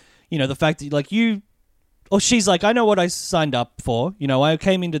like, the fact that like or she's like, I know what I signed up for. I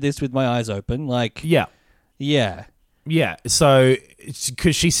came into this with my eyes open. Like, Yeah. yeah. Yeah. So,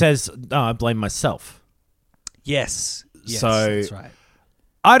 because she says, I blame myself. Yes, So- that's right.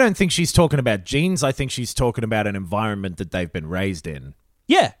 I don't think she's talking about genes. I think she's talking about an environment that they've been raised in.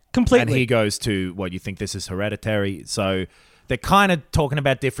 Yeah, completely. And he goes to, what, you think this is hereditary? So they're kind of talking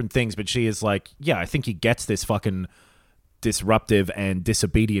about different things, but she is like, yeah, I think he gets this fucking disruptive and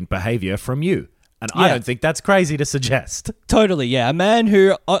disobedient behavior from you. And I don't think that's crazy to suggest. Totally, yeah. A man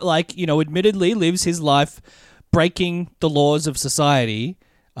who, admittedly lives his life breaking the laws of society,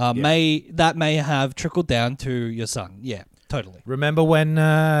 may have trickled down to your son. Yeah, totally. Remember when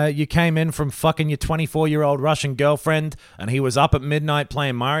you came in from fucking your 24-year-old Russian girlfriend and he was up at midnight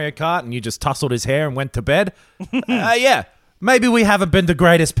playing Mario Kart and you just tousled his hair and went to bed? Yeah, maybe we haven't been the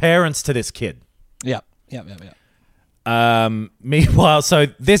greatest parents to this kid. Yeah. Meanwhile, so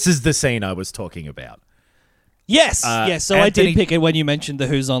this is the scene I was talking about. Yes. So Anthony- I did pick it when you mentioned the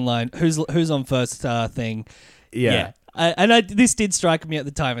who's on first thing. Yeah. This did strike me at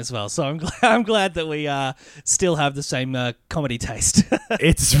the time as well. So I'm glad that we still have the same comedy taste.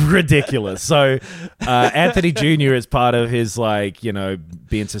 It's ridiculous. So Anthony Jr. is part of his,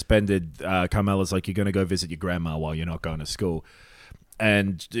 being suspended. Carmela's like, you're going to go visit your grandma while you're not going to school.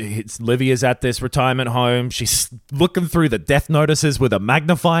 And Livia's at this retirement home. She's looking through the death notices with a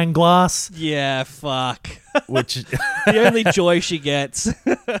magnifying glass. Yeah, fuck. Which the only joy she gets.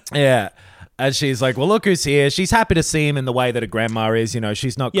 Yeah. And she's like, well, look who's here. She's happy to see him in the way that a grandma is.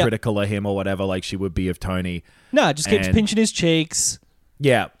 She's not critical of him or whatever like she would be of Tony. No, just keeps pinching his cheeks.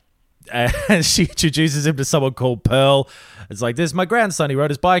 Yeah. And she introduces him to someone called Pearl. It's like, this is my grandson. He rode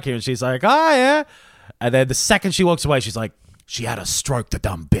his bike here. And she's like, oh, yeah. And then the second she walks away, she's like, she had a stroke, the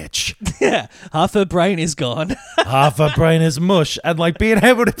dumb bitch. Yeah, half her brain is gone. Half her brain is mush. And being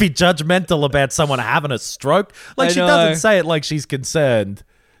able to be judgmental about someone having a stroke. She doesn't say it like she's concerned.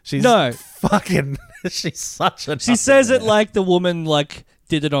 She's she's such a... She says it like the woman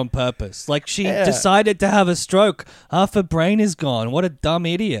did it on purpose. Like she decided to have a stroke. Half her brain is gone. What a dumb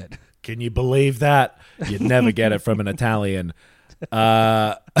idiot. Can you believe that? You'd never get it from an Italian.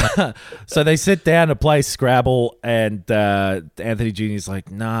 So they sit down to play Scrabble, and Anthony Jr.'s like,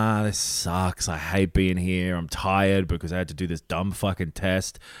 nah, this sucks. I hate being here. I'm tired because I had to do this dumb fucking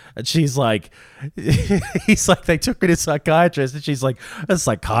test. And she's like, he's like, they took me to a psychiatrist. And she's like, a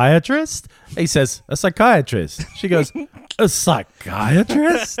psychiatrist? He says, a psychiatrist. She goes, a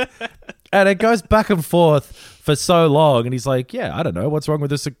psychiatrist? And it goes back and forth for so long. And he's like, yeah, I don't know. What's wrong with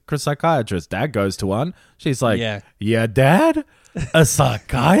this psychiatrist? Dad goes to one. She's like, yeah, Dad? A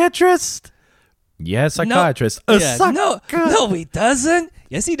psychiatrist? Yeah, psychiatrist. No, he doesn't.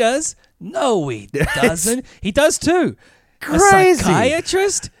 Yes, he does. No, he doesn't. He does too. Crazy. A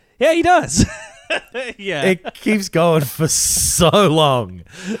psychiatrist? Yeah, he does. Yeah. It keeps going for so long.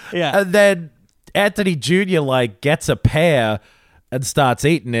 Yeah. And then Anthony Jr. gets a pear and starts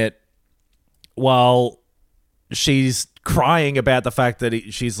eating it while she's crying about the fact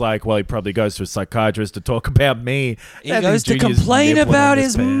that she's like, well, he probably goes to a psychiatrist to talk about me. He goes to complain about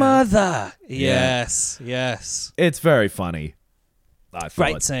his mother. Yes. It's very funny.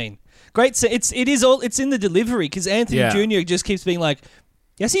 Great scene. It's in the delivery because Anthony Jr. just keeps being like,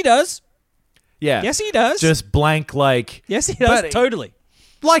 yes, he does. Yeah. Yes, he does. Just blank yes, he does. Totally.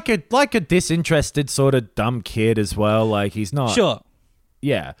 Like a disinterested sort of dumb kid as well. He's not. Sure.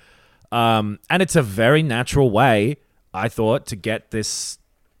 Yeah. And it's a very natural way, I thought, to get this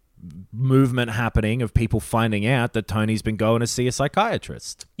movement happening of people finding out that Tony's been going to see a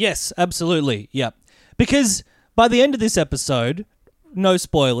psychiatrist. Yes, absolutely. Yep. Because by the end of this episode, no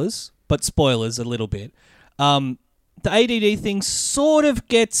spoilers, but spoilers a little bit, the ADD thing sort of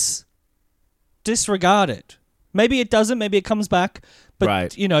gets disregarded. Maybe it doesn't, maybe it comes back, but,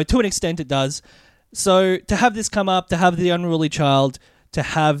 right. To an extent it does. So to have this come up, to have the unruly child, to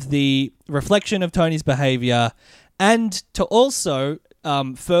have the reflection of Tony's behavior, and to also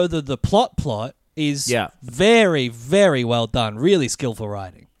further the plot is very, very well done. Really skillful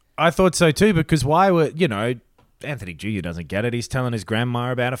writing. I thought so too, because why would, Anthony Jr. doesn't get it. He's telling his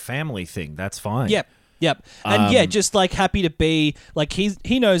grandma about a family thing. That's fine. Yep. And just happy to be,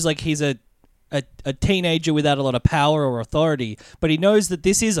 he knows he's a teenager without a lot of power or authority, but he knows that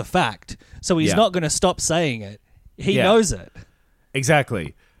this is a fact, so he's not going to stop saying it. He knows it.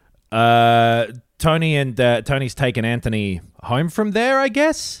 Exactly. Tony's taken Anthony home from there, I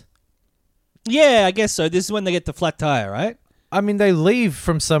guess? Yeah, I guess so. This is when they get the flat tire, right? I mean, they leave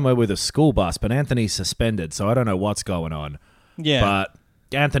from somewhere with a school bus, but Anthony's suspended, so I don't know what's going on. Yeah. But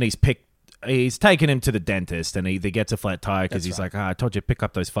Anthony's he's taken him to the dentist, and he gets a flat tire because he's like, I told you to pick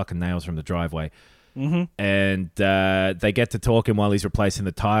up those fucking nails from the driveway. Mm-hmm. And they get to talking while he's replacing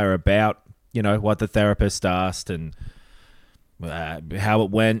the tire about, what the therapist asked and how it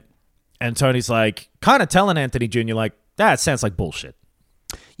went. And Tony's kind of telling Anthony Jr. That sounds like bullshit.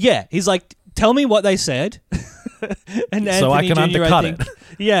 Yeah, he's like, tell me what they said. And so Anthony I can Jr., undercut it.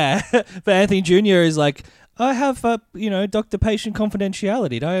 Yeah, but Anthony Jr. is like, I have, doctor-patient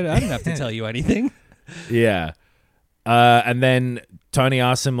confidentiality. I don't have to tell you anything. Yeah. And then Tony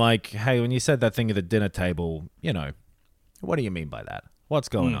asks him, like, hey, when you said that thing at the dinner table, what do you mean by that? What's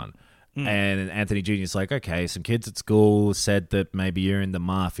going on? And Anthony Jr.'s like, okay, some kids at school said that maybe you're in the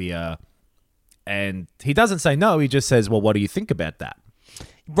mafia. And he doesn't say no. He just says, well, what do you think about that?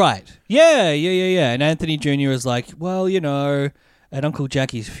 Right. Yeah. And Anthony Jr. is like, well, at Uncle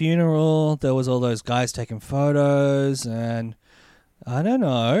Jackie's funeral, there was all those guys taking photos, and I don't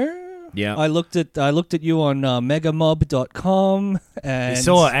know. Yeah. I looked at you on megamob.com, and he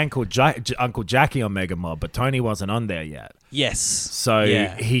saw Uncle Jackie on Megamob, but Tony wasn't on there yet. Yes. So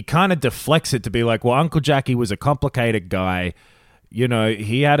he kind of deflects it to be like, well, Uncle Jackie was a complicated guy.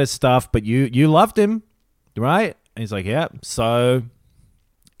 He had his stuff, but you loved him, right? And he's like, yeah. So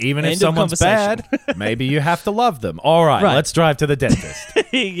even if someone's bad, maybe you have to love them. All right, let's drive to the dentist.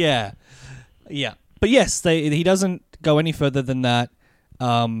 Yeah. But yes, he doesn't go any further than that.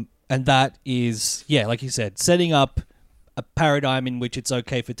 And that is, like you said, setting up a paradigm in which it's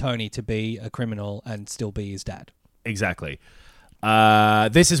okay for Tony to be a criminal and still be his dad. Exactly.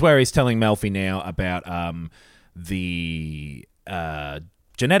 This is where he's telling Melfi now about the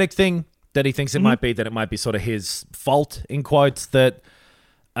genetic thing that he thinks it might be, that it might be sort of his fault, in quotes, that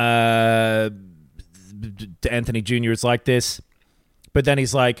Anthony Jr. is like this. But then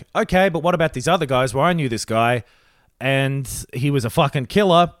he's like, okay, but what about these other guys where I knew this guy and he was a fucking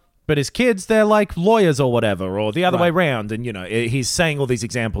killer, but his kids, they're like lawyers or whatever, or the other way around. And, he's saying all these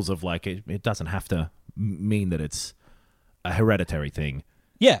examples of like, it doesn't have to mean that it's a hereditary thing.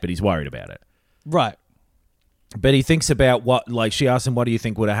 Yeah. But he's worried about it. Right. But he thinks about she asked him, what do you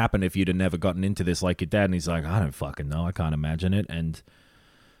think would have happened if you'd have never gotten into this like your dad? And he's like, I don't fucking know. I can't imagine it. And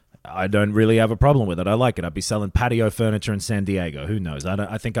I don't really have a problem with it. I like it. I'd be selling patio furniture in San Diego. Who knows?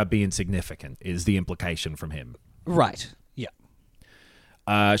 I think I'd be insignificant, is the implication from him. Right. Yeah.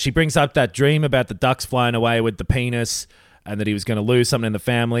 She brings up that dream about the ducks flying away with the penis and that he was going to lose something in the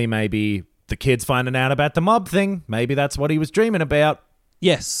family. Maybe the kids finding out about the mob thing. Maybe that's what he was dreaming about.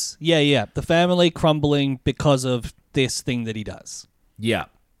 Yes. Yeah. The family crumbling because of this thing that he does. Yeah.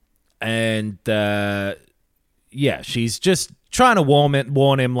 And, she's just trying to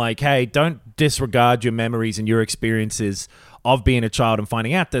warn him, like, hey, don't disregard your memories and your experiences of being a child and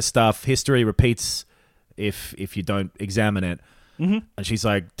finding out this stuff. History repeats if you don't examine it. Mm-hmm. And she's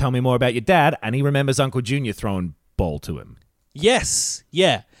like, tell me more about your dad. And he remembers Uncle Junior throwing ball to him. Yes.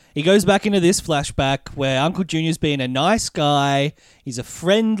 Yeah. He goes back into this flashback where Uncle Junior's being a nice guy. He's a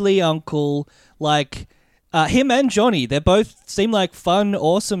friendly uncle. Like, him and Johnny, they both seem like fun,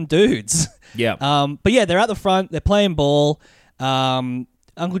 awesome dudes. Yeah. But yeah, they're at the front. They're playing ball.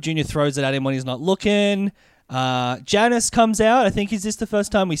 Uncle Junior throws it at him when he's not looking. Janice comes out. I think, is this the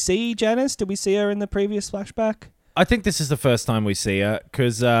first time we see Janice? Did we see her in the previous flashback? I think this is the first time we see her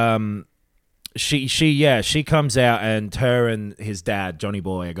because she comes out and her and his dad, Johnny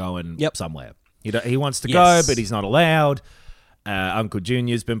Boy, are going somewhere. He wants to go, but he's not allowed. Uncle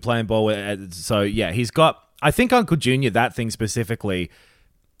Junior's been playing ball with, so yeah, he's got. I think Uncle Junior, that thing specifically,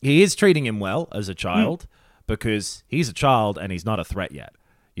 he is treating him well as a child because he's a child and he's not a threat yet.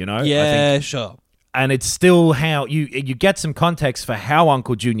 Yeah, I think, sure. And it's still how you get some context for how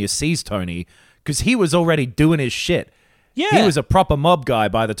Uncle Junior sees Tony. Because he was already doing his shit. Yeah. He was a proper mob guy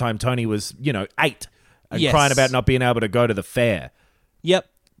by the time Tony was, 8 and crying about not being able to go to the fair. Yep.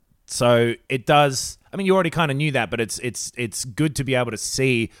 So it does. I mean, you already kind of knew that, but it's good to be able to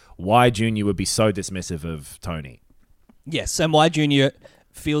see why Junior would be so dismissive of Tony. Yes, and why Junior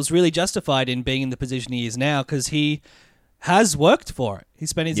feels really justified in being in the position he is now because he has worked for it. He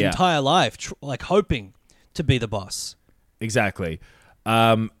spent his entire life hoping to be the boss. Exactly.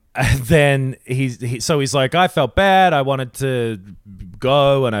 And then he's like, I felt bad. I wanted to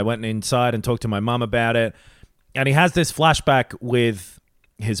go, and I went inside and talked to my mum about it. And he has this flashback with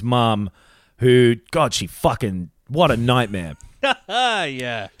his mum, who, God, what a nightmare.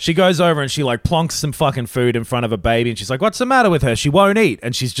 Yeah. She goes over and she plonks some fucking food in front of a baby, and she's like, what's the matter with her? She won't eat.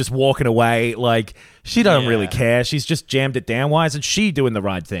 And she's just walking away like she don't really care. She's just jammed it down. Why isn't she doing the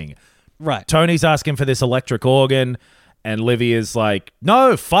right thing? Right. Tony's asking for this electric organ. And Livia's like,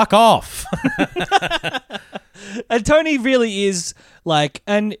 no, fuck off. And Tony really is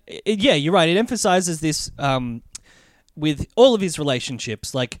you're right. It emphasizes this with all of his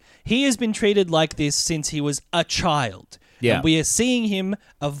relationships. Like, he has been treated like this since he was a child. Yeah. And we are seeing him,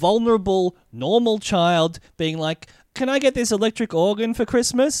 a vulnerable, normal child, being like, can I get this electric organ for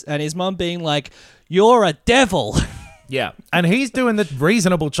Christmas? And his mum being like, you're a devil. Yeah. And he's doing the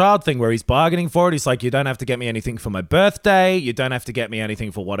reasonable child thing where he's bargaining for it. He's like, you don't have to get me anything for my birthday. You don't have to get me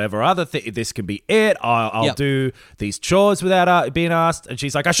anything for whatever other thing. This can be it. I'll do these chores without being asked. And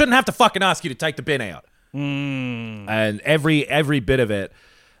she's like, I shouldn't have to fucking ask you to take the bin out. And every bit of it.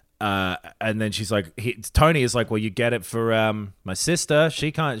 And then she's like, Tony is like, well, you get it for my sister.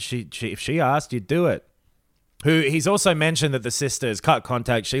 She can't. She if she asked, you'd do it. He's also mentioned that the sister has cut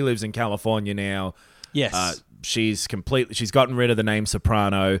contact. She lives in California now. Yes. She's gotten rid of the name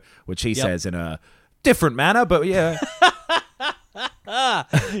Soprano, which he says in a different manner, but yeah.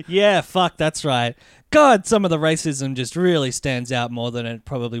 Yeah, fuck, that's right. God, some of the racism just really stands out more than it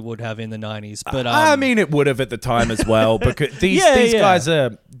probably would have in the 90s. But I mean, it would have at the time as well, because these guys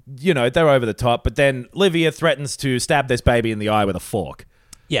are, they're over the top. But then Livia threatens to stab this baby in the eye with a fork.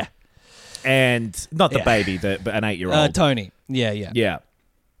 Yeah. And not the baby, but an 8-year-old. Tony. Yeah. Yeah.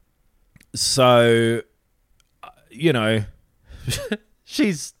 So,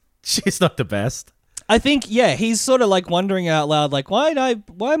 she's not the best. I think, he's sort of like wondering out loud, like, why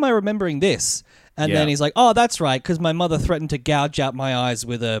am I remembering this? And then he's like, oh, that's right, because my mother threatened to gouge out my eyes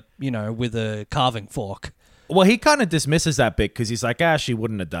with a carving fork. Well, he kind of dismisses that bit because he's like, she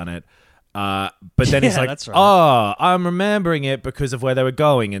wouldn't have done it. But then he's like, that's right. oh, I'm remembering it because of where they were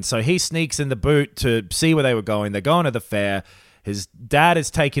going. And so he sneaks in the boot to see where they were going. They're going to the fair. His dad is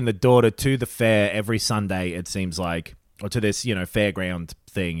taking the daughter to the fair every Sunday, it seems like, or to this, fairground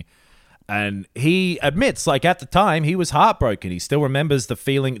thing. And he admits, like, at the time, he was heartbroken. He still remembers the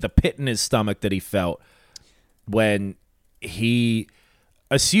feeling, the pit in his stomach that he felt when he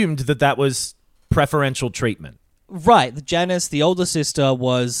assumed that was preferential treatment. Right. Janice, the older sister,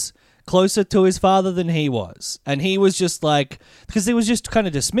 was closer to his father than he was. And he was just like, because he was just kind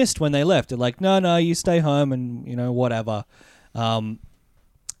of dismissed when they left. They're like, no, you stay home and, whatever. And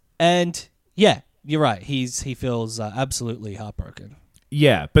yeah, you're right. He feels absolutely heartbroken.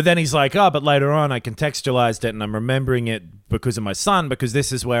 Yeah, but then he's like, but later on I contextualized it and I'm remembering it because of my son, because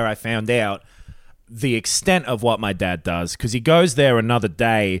this is where I found out the extent of what my dad does. Because he goes there another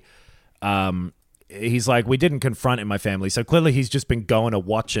day. He's like, we didn't confront in my family. So clearly he's just been going to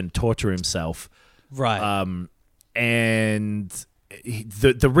watch and torture himself. Right. And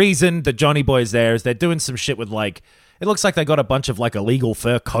the reason that Johnny Boy is there is they're doing some shit with, like, it looks like they got a bunch of, like, illegal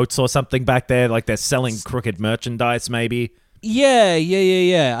fur coats or something back there. Like they're selling crooked merchandise maybe.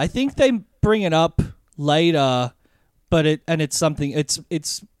 Yeah. I think they bring it up later, but it's something. It's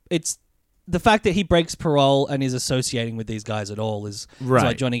the fact that he breaks parole and is associating with these guys at all is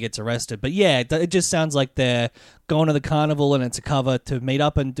why Johnny gets arrested. But yeah, it just sounds like they're going to the carnival and it's a cover to meet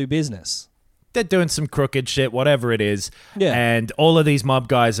up and do business. They're doing some crooked shit, whatever it is. Yeah. And all of these mob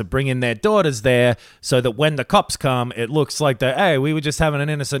guys are bringing their daughters there so that when the cops come, it looks like we were just having an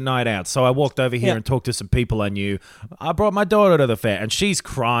innocent night out. So I walked over here and talked to some people I knew. I brought my daughter to the fair. And she's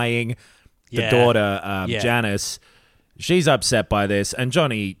crying. The daughter, Janice, she's upset by this. And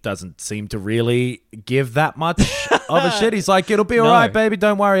Johnny doesn't seem to really give that much of a shit. He's like, it'll be all right, baby.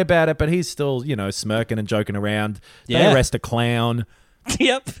 Don't worry about it. But he's still, smirking and joking around. They arrest a clown.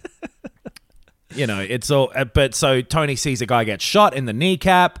 Yep. It's all, but so Tony sees a guy get shot in the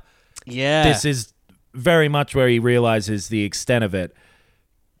kneecap. Yeah. This is very much where he realizes the extent of it.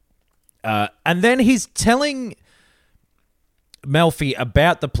 And then he's telling Melfi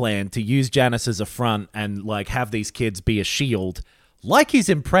about the plan to use Janice as a front and, like, have these kids be a shield, like he's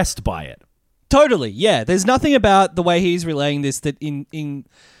impressed by it. Totally, yeah. There's nothing about the way he's relaying this that in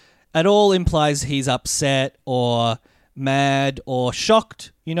at all implies he's upset or mad or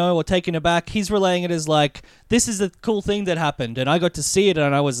shocked, or taken aback. He's relaying it as like, this is a cool thing that happened and I got to see it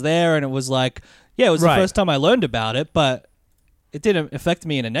and I was there and it was like, it was the first time I learned about it, but it didn't affect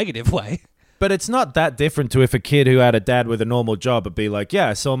me in a negative way. But it's not that different to if a kid who had a dad with a normal job would be like,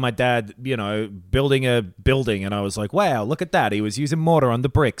 I saw my dad, building a building and I was like, wow, look at that. He was using mortar on the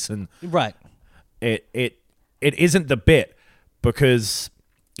bricks. And right. It isn't the bit because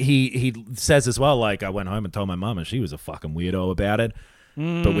he says as well, like, I went home and told my mum and she was a fucking weirdo about it.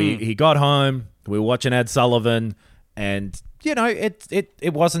 But he got home, we were watching Ed Sullivan, and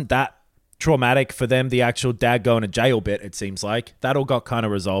it wasn't that traumatic for them, the actual dad going to jail bit. It seems like that all got kind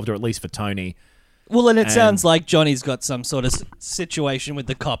of resolved, or at least for Tony. Well, and it sounds like Johnny's got some sort of situation with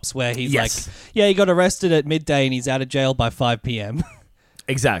the cops where he's like, he got arrested at midday and he's out of jail by 5 p.m.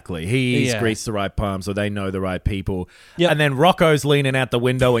 Exactly. He's greased the right palms, so they know the right people. Yep. And then Rocco's leaning out the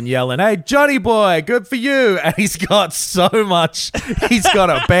window and yelling, hey, Johnny boy, good for you. And he's got so much. He's got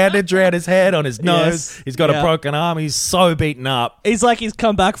a bandage around his head, on his nose. He's got a broken arm. He's so beaten up. He's like he's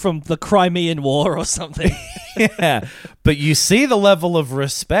come back from the Crimean War or something. Yeah. But you see the level of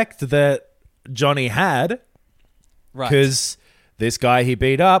respect that Johnny had. Right. Because this guy he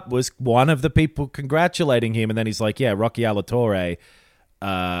beat up was one of the people congratulating him. And then he's like, yeah, Rocky Alatorre,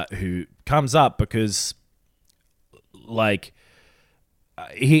 who comes up because, like,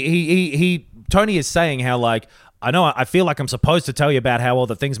 Tony is saying how, like, I feel like I'm supposed to tell you about how all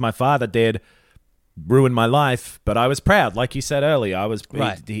the things my father did ruined my life, but I was proud. Like you said earlier, I was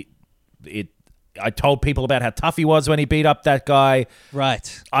right. I told people about how tough he was when he beat up that guy.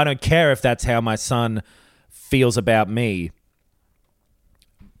 Right. I don't care if that's how my son feels about me.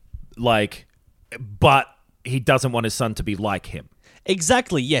 Like, but he doesn't want his son to be like him.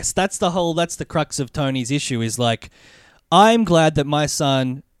 Exactly. Yes, that's the crux of Tony's issue. Is like, I'm glad that my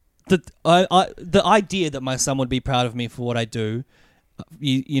son, the idea that my son would be proud of me for what I do,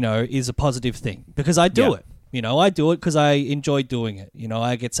 you know, is a positive thing because I do it. You know, I do it because I enjoy doing it. You know,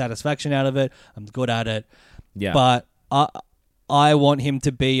 I get satisfaction out of it. I'm good at it. Yeah. But I want him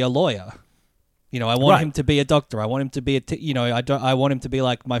to be a lawyer. You know, I want him to be a doctor. I want him to be I want him to be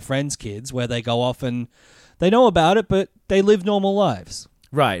like my friends' kids, where they go off and they know about it, but they live normal lives.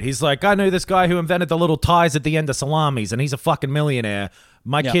 Right. He's like, I knew this guy who invented the little ties at the end of salamis, and he's a fucking millionaire.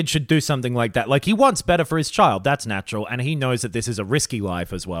 My kid should do something like that. Like, he wants better for his child. That's natural. And he knows that this is a risky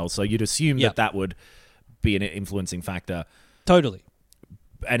life as well. So you'd assume that would be an influencing factor. Totally.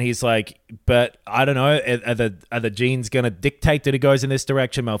 And he's like, but I don't know, are the genes going to dictate that it goes in this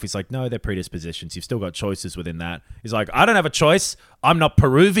direction? Melfi's like, no, they're predispositions. You've still got choices within that. He's like, I don't have a choice. I'm not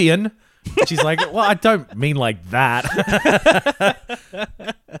Peruvian. She's like, well, I don't mean like that.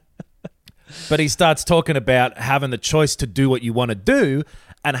 But he starts talking about having the choice to do what you want to do,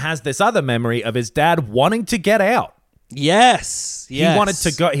 and has this other memory of his dad wanting to get out. Yes. He wanted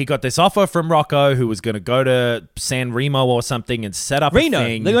to go. He got this offer from Rocco, who was going to go to San Remo or something and set up Reno. a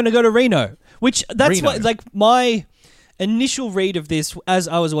thing. They're going to go to Reno, which that's what, like, my initial read of this as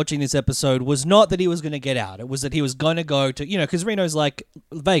I was watching this episode was not that he was going to get out. It was that he was going to go to, you know, because Reno's like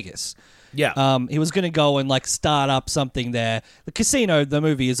Vegas. Yeah. He was going to go and, like, start up something there. The casino, the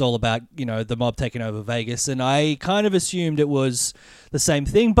movie is all about, you know, the mob taking over Vegas, and I kind of assumed it was the same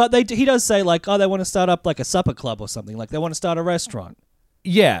thing. But he does say, like, oh, they want to start up, like, a supper club or something. Like, they want to start a restaurant.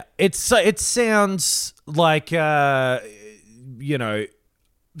 Yeah. It sounds like, you know,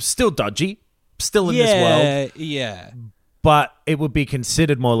 still dodgy, still in this world. Yeah. But it would be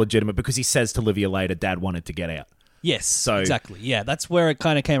considered more legitimate because he says to Livia later, Dad wanted to get out. Yes, exactly. Yeah, that's where it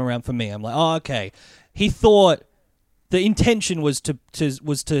kind of came around for me. I'm like, oh, okay. He thought the intention was to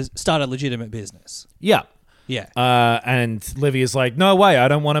start a legitimate business. Yeah. Yeah. And Livia's like, no way, I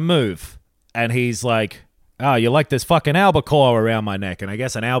don't want to move. And he's like, oh, you like this fucking albacore around my neck. And I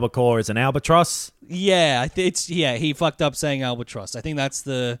guess an albacore is an albatross. Yeah, he fucked up saying albatross. I think that's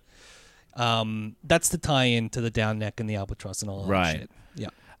the tie-in to the down neck and the albatross and all that shit. Yeah.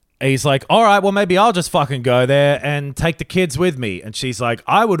 He's like, all right, well, maybe I'll just fucking go there and take the kids with me. And she's like,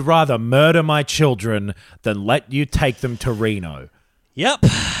 I would rather murder my children than let you take them to Reno. Yep.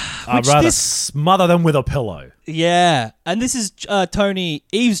 I'd rather smother them with a pillow. Yeah. And this is Tony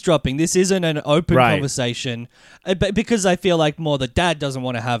eavesdropping. This isn't an open conversation. But because I feel like more the dad doesn't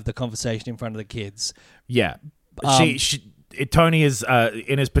want to have the conversation in front of the kids. Yeah. Tony is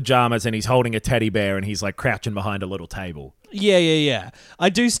in his pajamas and he's holding a teddy bear and he's like crouching behind a little table. Yeah. I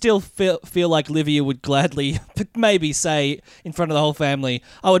do still feel like Livia would gladly maybe say in front of the whole family,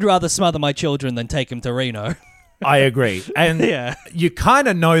 I would rather smother my children than take them to Reno. I agree. And you kind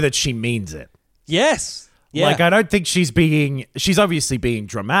of know that she means it. Yes. Yeah. Like, I don't think she's obviously being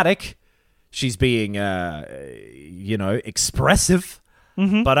dramatic. She's being, expressive.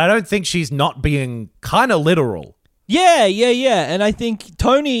 Mm-hmm. But I don't think she's not being kind of literal. Yeah. And I think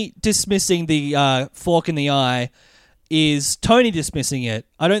Tony dismissing the fork in the eye is Tony dismissing it.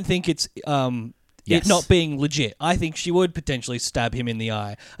 I don't think it's it not being legit. I think she would potentially stab him in the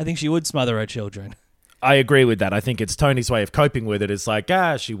eye. I think she would smother her children. I agree with that. I think it's Tony's way of coping with it. It's like,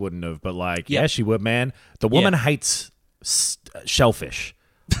 she wouldn't have, but like, yeah, she would, man. The woman hates shellfish.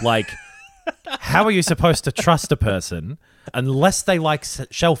 Like, how are you supposed to trust a person unless they like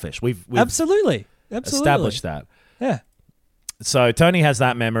shellfish? We've absolutely established that. Yeah. So Tony has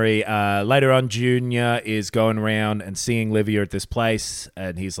that memory. Later on, Junior is going around and seeing Livia at this place,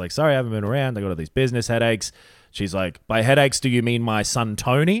 and he's like, sorry, I haven't been around. I got all these business headaches. She's like, by headaches, do you mean my son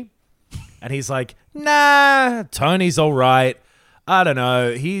Tony? And he's like, nah, Tony's all right. I don't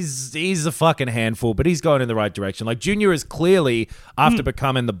know. He's a fucking handful, but he's going in the right direction. Like, Junior is clearly, after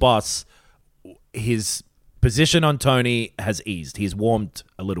becoming the boss, his position on Tony has eased. He's warmed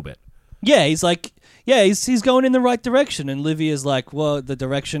a little bit. Yeah, he's like... Yeah, he's going in the right direction. And Livia's like, well, the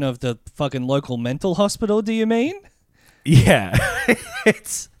direction of the fucking local mental hospital, do you mean? Yeah.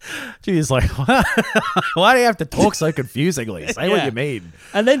 She's like, why do you have to talk so confusingly? Say what Yeah. you mean.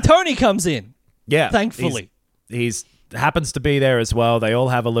 And then Tony comes in. Yeah. Thankfully. He's happens to be there as well. They all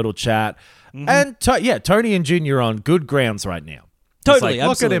have a little chat. And Tony and Junior are on good grounds right now. He's Totally, like,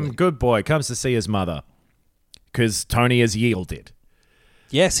 look at him, absolutely. good boy, comes to see his mother. Because Tony has yielded.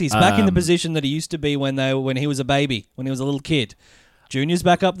 Yes, he's back in the position that he used to be when he was a baby, when he was a little kid. Junior's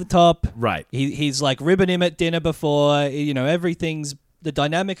back up the top. Right. He's like ribbing him at dinner before. You know, the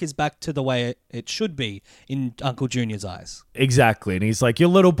dynamic is back to the way it should be in Uncle Junior's eyes. Exactly. And he's like, your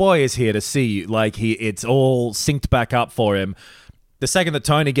little boy is here to see you. Like, it's all synced back up for him. The second that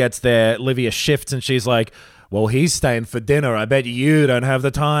Tony gets there, Livia shifts and she's like, well, he's staying for dinner. I bet you don't have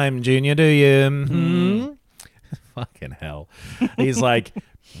the time, Junior, do you? Fucking hell. He's like,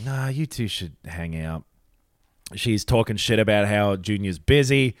 nah, you two should hang out. She's talking shit about how Junior's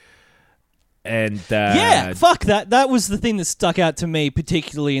busy. And Yeah, fuck that. That was the thing that stuck out to me,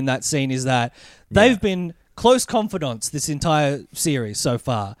 particularly in that scene, is that they've been close confidants this entire series so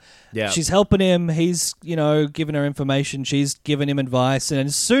far. Yeah. She's helping him. He's, giving her information. She's giving him advice. And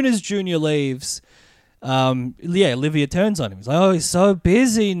as soon as Junior leaves, Olivia turns on him. He's like, oh, he's so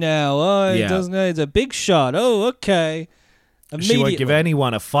busy now. Oh, he doesn't know. He's a big shot. Oh, okay. She won't give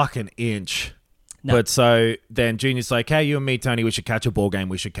anyone a fucking inch. No. But so then Junior's like, hey, you and me, Tony, we should catch a ball game.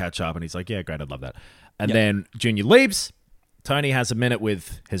 We should catch up. And he's like, yeah, great. I'd love that. And then Junior leaves. Tony has a minute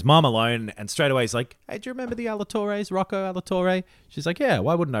with his mom alone. And straight away he's like, hey, do you remember the Alatorres, Rocco Alatorre? She's like, yeah,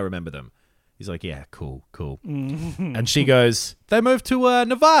 why wouldn't I remember them? He's like, yeah, cool. And she goes, they moved to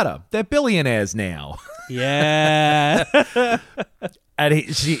Nevada. They're billionaires now. Yeah. And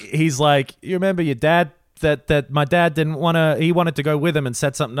he's like, you remember your dad? That my dad didn't want to, he wanted to go with him and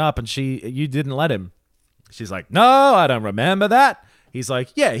set something up and you didn't let him. She's like, no, I don't remember that. He's like,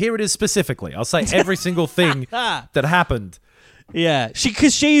 yeah, here it is specifically. I'll say every single thing that happened. Yeah.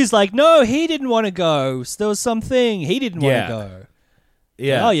 Because she's like, no, he didn't want to go. So there was something he didn't want to go.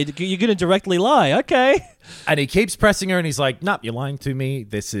 Yeah. Oh, you're going to directly lie. Okay. And he keeps pressing her and he's like, nope, you're lying to me.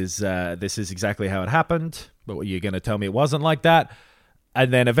 This is exactly how it happened. But what, you're going to tell me it wasn't like that?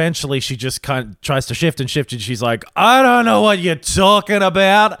 And then eventually she just kind of tries to shift and she's like, I don't know what you're talking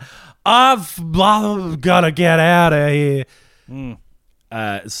about. I've got to get out of here.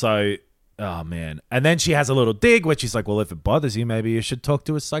 Oh, man. And then she has a little dig where she's like, well, if it bothers you, maybe you should talk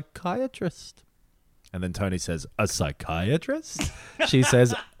to a psychiatrist. And then Tony says, a psychiatrist? She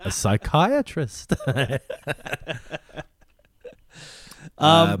says, a psychiatrist.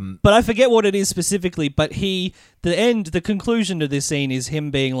 But I forget what it is specifically, but the conclusion to this scene is him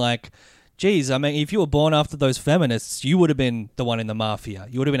being like, geez, I mean, if you were born after those feminists, you would have been the one in the mafia.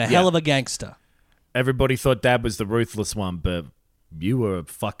 You would have been a hell of a gangster. Everybody thought Dad was the ruthless one, but you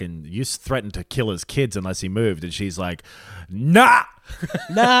threatened to kill his kids unless he moved. And she's like, nah!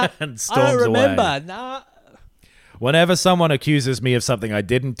 Nah, and storms I don't remember. away. Nah. Whenever someone accuses me of something I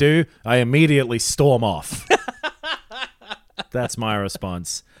didn't do, I immediately storm off. That's my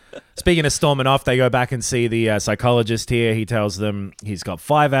response. Speaking of storming off, they go back and see the psychologist here. He tells them he's got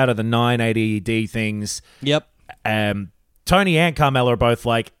 5 out of the 9 ADD things. Yep. Tony and Carmela are both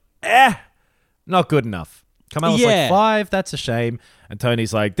like, not good enough. Carmela's like, 5, that's a shame. And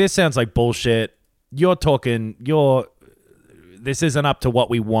Tony's like, this sounds like bullshit. This isn't up to what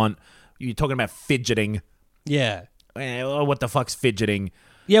we want. You're talking about fidgeting. Yeah. What the fuck's fidgeting?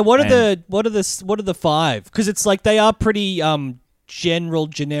 Yeah, what are the 5? Because it's like they are pretty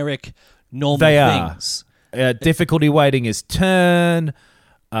generic, normal things. Difficulty weighting is turn.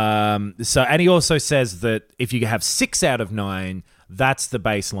 And he also says that if you have 6 out of 9, that's the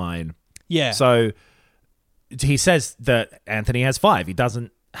baseline. Yeah. So he says that Anthony has 5. He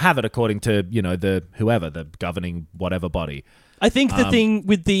doesn't have it according to the governing whatever body. I think the thing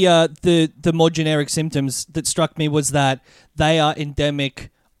with the more generic symptoms that struck me was that they are endemic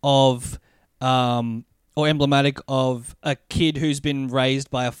of or emblematic of a kid who's been raised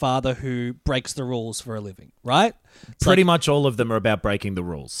by a father who breaks the rules for a living, right? It's Pretty much all of them are about breaking the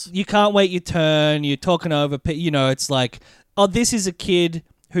rules. You can't wait your turn, you're talking over, it's like, oh, this is a kid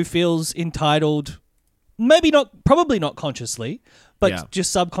who feels entitled, probably not consciously, but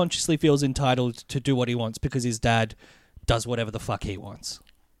just subconsciously feels entitled to do what he wants because his dad does whatever the fuck he wants.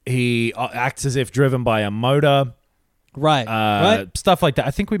 He acts as if driven by a motor. Right, right. Stuff like that.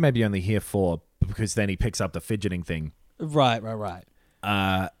 I think we may be only here 4 because then he picks up the fidgeting thing. Right.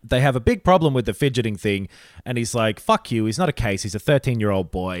 They have a big problem with the fidgeting thing, and he's like, fuck you, he's not a case, he's a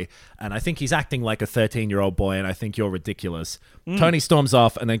 13-year-old boy, and I think he's acting like a 13-year-old boy, and I think you're ridiculous. Tony storms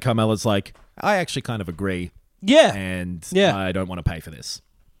off, and then Carmela's like, I actually kind of agree. Yeah. And Yeah. I don't want to pay for this.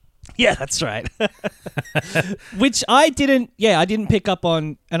 Yeah, that's right. Which I didn't pick up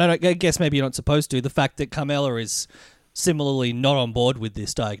on, and I guess maybe you're not supposed to, the fact that Carmela is similarly not on board with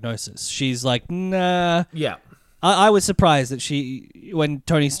this diagnosis. She's like, nah. Yeah. I was surprised that when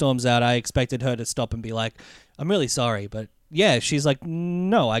Tony storms out, I expected her to stop and be like, I'm really sorry, but yeah, she's like,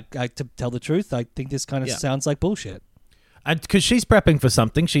 no, to tell the truth, I think this kind of sounds like bullshit. And because she's prepping for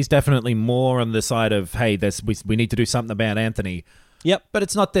something, she's definitely more on the side of, hey, we need to do something about Anthony. Yep. But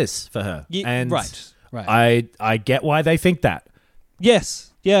it's not this for her. And right. I get why they think that.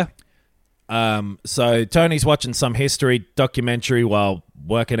 Yes. Yeah. So Tony's watching some history documentary while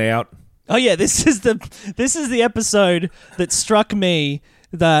working out. Oh yeah, this is the episode that struck me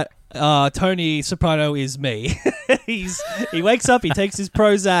that Tony Soprano is me. He wakes up, he takes his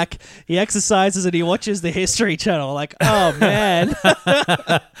Prozac, he exercises, and he watches the History Channel. Like, oh man,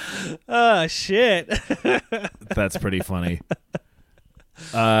 oh shit. That's pretty funny.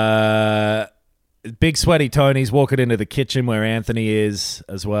 Big sweaty Tony's walking into the kitchen where Anthony is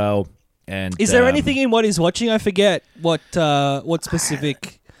as well. And is there anything in what he's watching? I forget what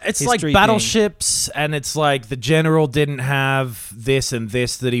specific. It's like battleships, and it's like the general didn't have this and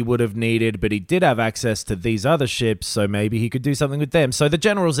this that he would have needed, but he did have access to these other ships, so maybe he could do something with them. So the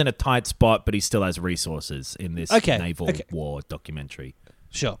general's in a tight spot, but he still has resources in this naval war documentary.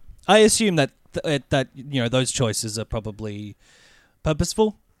 Sure. I assume that those choices are probably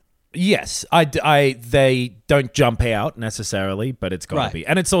purposeful. Yes, they don't jump out necessarily, but it's got to be.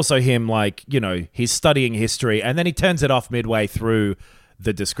 And it's also him, like, he's studying history, and then he turns it off midway through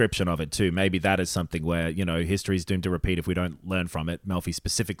the description of it too. Maybe that is something where, history is doomed to repeat if we don't learn from it. Melfi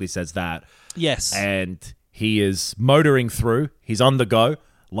specifically says that. Yes. And he is motoring through. He's on the go,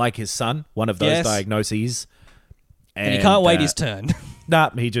 like his son, one of those diagnoses. And he can't wait his turn.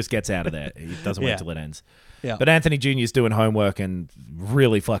 Nah, he just gets out of there. He doesn't wait till it ends. Yeah. But Anthony Jr. is doing homework and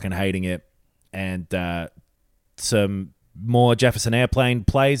really fucking hating it. And some more Jefferson Airplane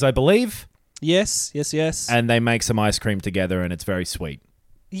plays, I believe. Yes. And they make some ice cream together, and it's very sweet.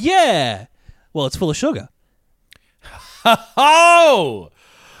 Yeah. Well, it's full of sugar. Oh!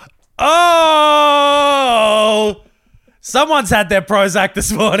 Someone's had their Prozac this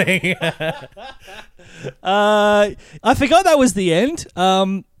morning. I forgot that was the end.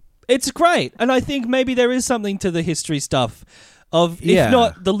 It's great. And I think maybe there is something to the history stuff of, if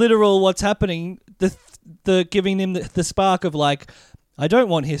not the literal what's happening, the giving him the spark of like, I don't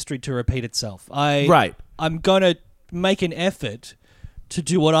want history to repeat itself. I'm going to make an effort to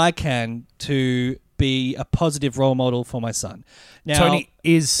do what I can to be a positive role model for my son. Now, Tony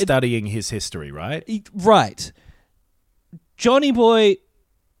is studying his history, right? Right. Johnny Boy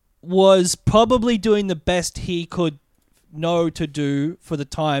was probably doing the best he could know to do for the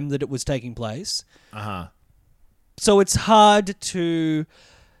time that it was taking place. Uh-huh. So it's hard to...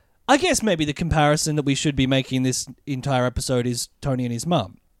 I guess maybe the comparison that we should be making this entire episode is Tony and his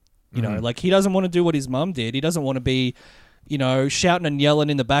mum. You know, like he doesn't want to do what his mum did. He doesn't want to be, shouting and yelling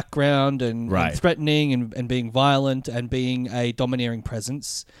in the background and threatening and being violent and being a domineering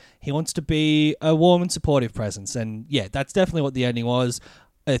presence. He wants to be a warm and supportive presence. And yeah, that's definitely what the ending was.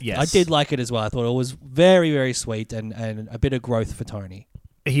 Yes. I did like it as well. I thought it was very, very sweet and a bit of growth for Tony.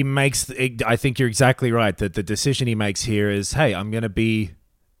 He makes, I think you're exactly right, that the decision he makes here is, hey, I'm going to be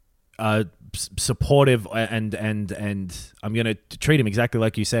supportive and I'm going to treat him exactly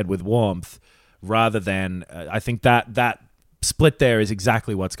like you said, with warmth, rather than I think that split there is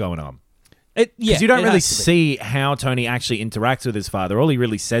exactly what's going on. Because you don't really see how Tony actually interacts with his father. All he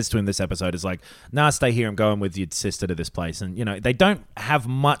really says to him this episode is like, nah, stay here, I'm going with your sister to this place. And they don't have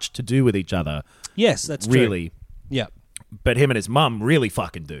much to do with each other. Yes, that's really true. Yeah. But him and his mum really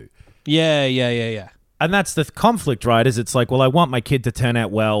fucking do. Yeah. And that's the conflict, right? Is it's like, well, I want my kid to turn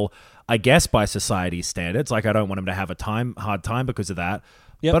out well, I guess by society's standards. Like, I don't want him to have a hard time because of that.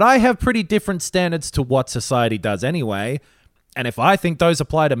 Yep. But I have pretty different standards to what society does anyway. And if I think those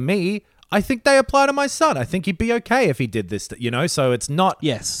apply to me, I think they apply to my son. I think he'd be okay if he did this, So it's not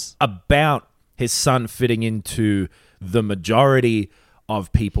about his son fitting into the majority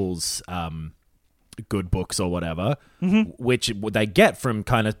of people's good books or whatever, which they get from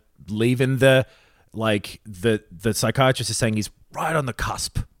kind of leaving the psychiatrist is saying he's right on the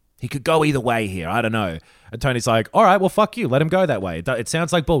cusp. He could go either way here. I don't know. And Tony's like, all right, well, fuck you. Let him go that way. It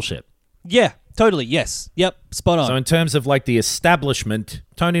sounds like bullshit. Yeah, totally. Yes. Yep. Spot on. So in terms of like the establishment,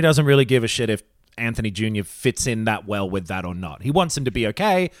 Tony doesn't really give a shit if Anthony Jr. fits in that well with that or not. He wants him to be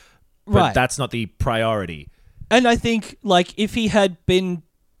okay, but that's not the priority. And I think like if he had been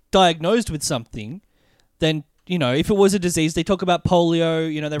diagnosed with something, then, if it was a disease, they talk about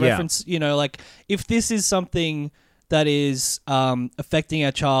polio, they reference, like if this is something that is affecting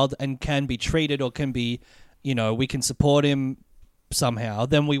our child and can be treated or can be, we can support him somehow,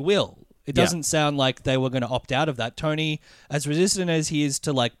 then we will. It doesn't sound like they were going to opt out of that. Tony, as resistant as he is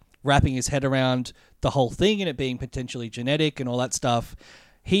to like wrapping his head around the whole thing and it being potentially genetic and all that stuff,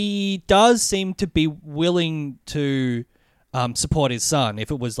 he does seem to be willing to support his son if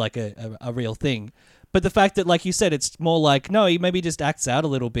it was like a real thing. But the fact that, like you said, it's more like, no, he maybe just acts out a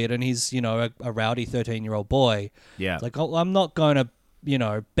little bit and he's, a rowdy 13-year-old boy. Yeah. It's like, oh, I'm not going to,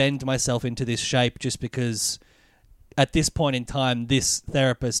 bend myself into this shape just because at this point in time, this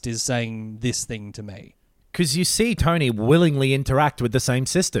therapist is saying this thing to me. Because you see Tony willingly interact with the same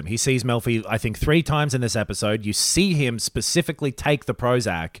system. He sees Melfi, I think, 3 times in this episode. You see him specifically take the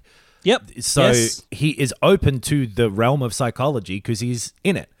Prozac. Yep. So yes. he is open to the realm of psychology because he's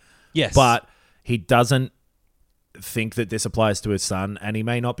in it. Yes. But he doesn't think that this applies to his son, and he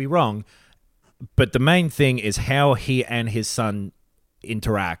may not be wrong. But the main thing is how he and his son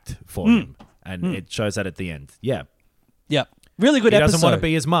interact for him. And it shows that at the end. Yeah. Yep. Really good he episode. He doesn't want to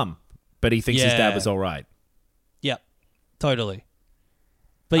be his mum, but he thinks his dad was all right. Yep. Totally.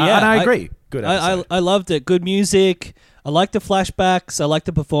 But and I agree. Good episode. I loved it. Good music. I like the flashbacks. I like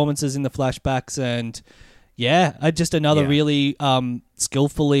the performances in the flashbacks. And just another really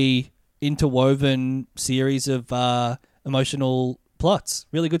skillfully interwoven series of emotional plots.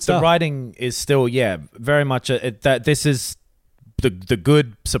 Really good stuff. The writing is still, very much that this is the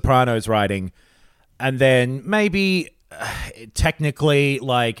good Sopranos writing. And then maybe technically,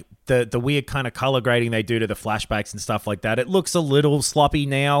 like the weird kind of color grading they do to the flashbacks and stuff like that, it looks a little sloppy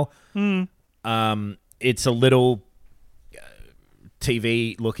now. It's a little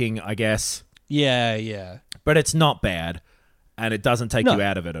TV looking, I guess. Yeah. But it's not bad, and it doesn't take you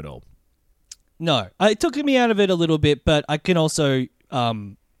out of it at all. No, it took me out of it a little bit, but I can also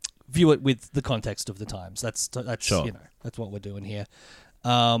view it with the context of the times. That's sure. That's what we're doing here.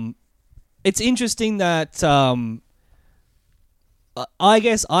 It's interesting that I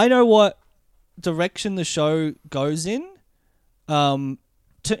guess I know what direction the show goes in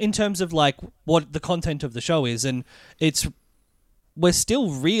terms of like what the content of the show is, and we're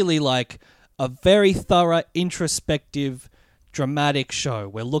still really like a very thorough, introspective, dramatic show.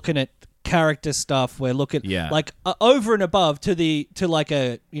 We're looking at character stuff. We're looking like over and above to like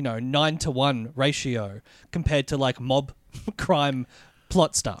a 9-to-1 ratio compared to like mob crime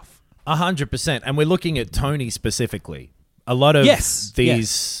plot stuff. 100%. And we're looking at Tony specifically. A lot of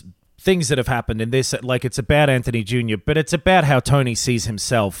these things that have happened in this, like it's about Anthony Jr., but it's about how Tony sees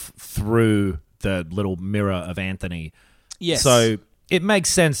himself through the little mirror of Anthony. Yes. So it makes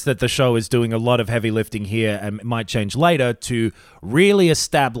sense that the show is doing a lot of heavy lifting here, and it might change later to really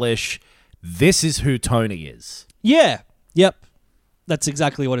establish this is who Tony is. Yeah. Yep. That's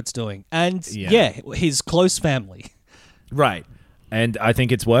exactly what it's doing. And his close family. Right. And I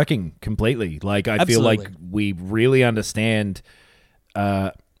think it's working completely. Like, I feel like we really understand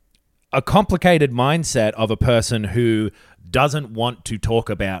a complicated mindset of a person who doesn't want to talk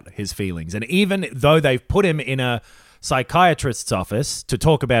about his feelings. And even though they've put him in a psychiatrist's office to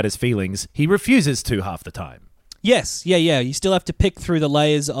talk about his feelings, he refuses to half the time. Yes. Yeah. You still have to pick through the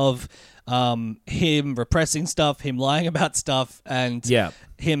layers of him repressing stuff, him lying about stuff, and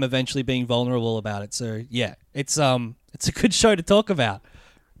him eventually being vulnerable about it. So, it's a good show to talk about.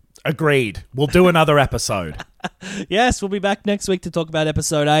 Agreed. We'll do another episode. Yes, we'll be back next week to talk about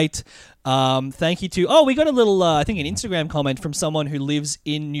episode 8. Thank you to... we got a little, I think, an Instagram comment from someone who lives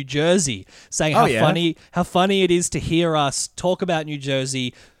in New Jersey saying how funny it is to hear us talk about New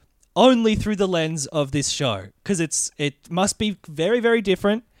Jersey only through the lens of this show. Because it must be very, very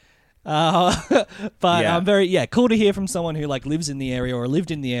different. But I'm very, cool to hear from someone who like lives in the area or lived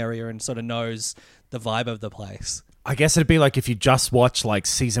in the area and sort of knows the vibe of the place. I guess it'd be like if you just watched like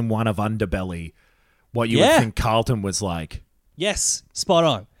season 1 of Underbelly, what you would think Carlton was like. Yes, spot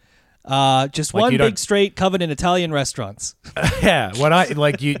on. Just like one big street covered in Italian restaurants. Yeah, when I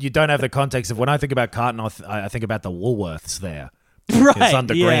like you don't have the context of when I think about Carlton, I think about the Woolworths there. Right, it's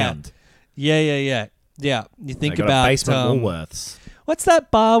underground. Yeah. You think got about a basement Woolworths. What's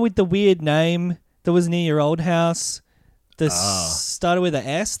that bar with the weird name that was near your old house? Started with an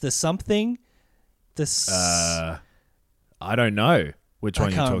S. The something. I don't know which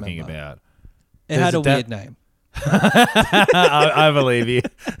one you're talking about. It had a weird name. I believe you.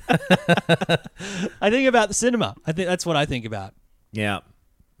 I think about the cinema. I think that's what I think about. Yeah.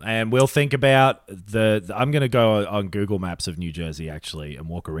 And we'll think about I'm going to go on Google Maps of New Jersey, actually, and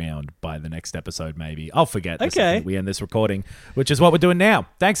walk around by the next episode, maybe. I'll forget the second we end this recording, which is what we're doing now.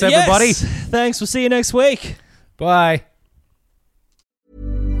 Thanks, everybody. Yes. Thanks. We'll see you next week. Bye.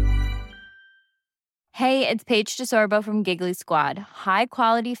 Hey, it's Paige DeSorbo from Giggly Squad. High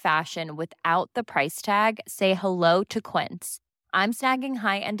quality fashion without the price tag. Say hello to Quince. I'm snagging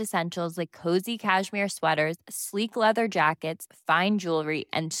high-end essentials like cozy cashmere sweaters, sleek leather jackets, fine jewelry,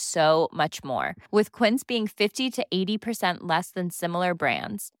 and so much more. With Quince being 50 to 80% less than similar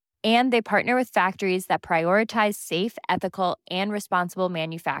brands. And they partner with factories that prioritize safe, ethical, and responsible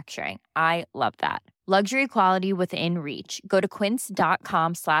manufacturing. I love that. Luxury quality within reach. Go to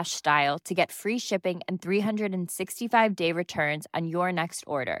quince.com/style to get free shipping and 365-day returns on your next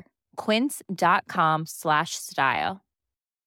order. Quince.com/style.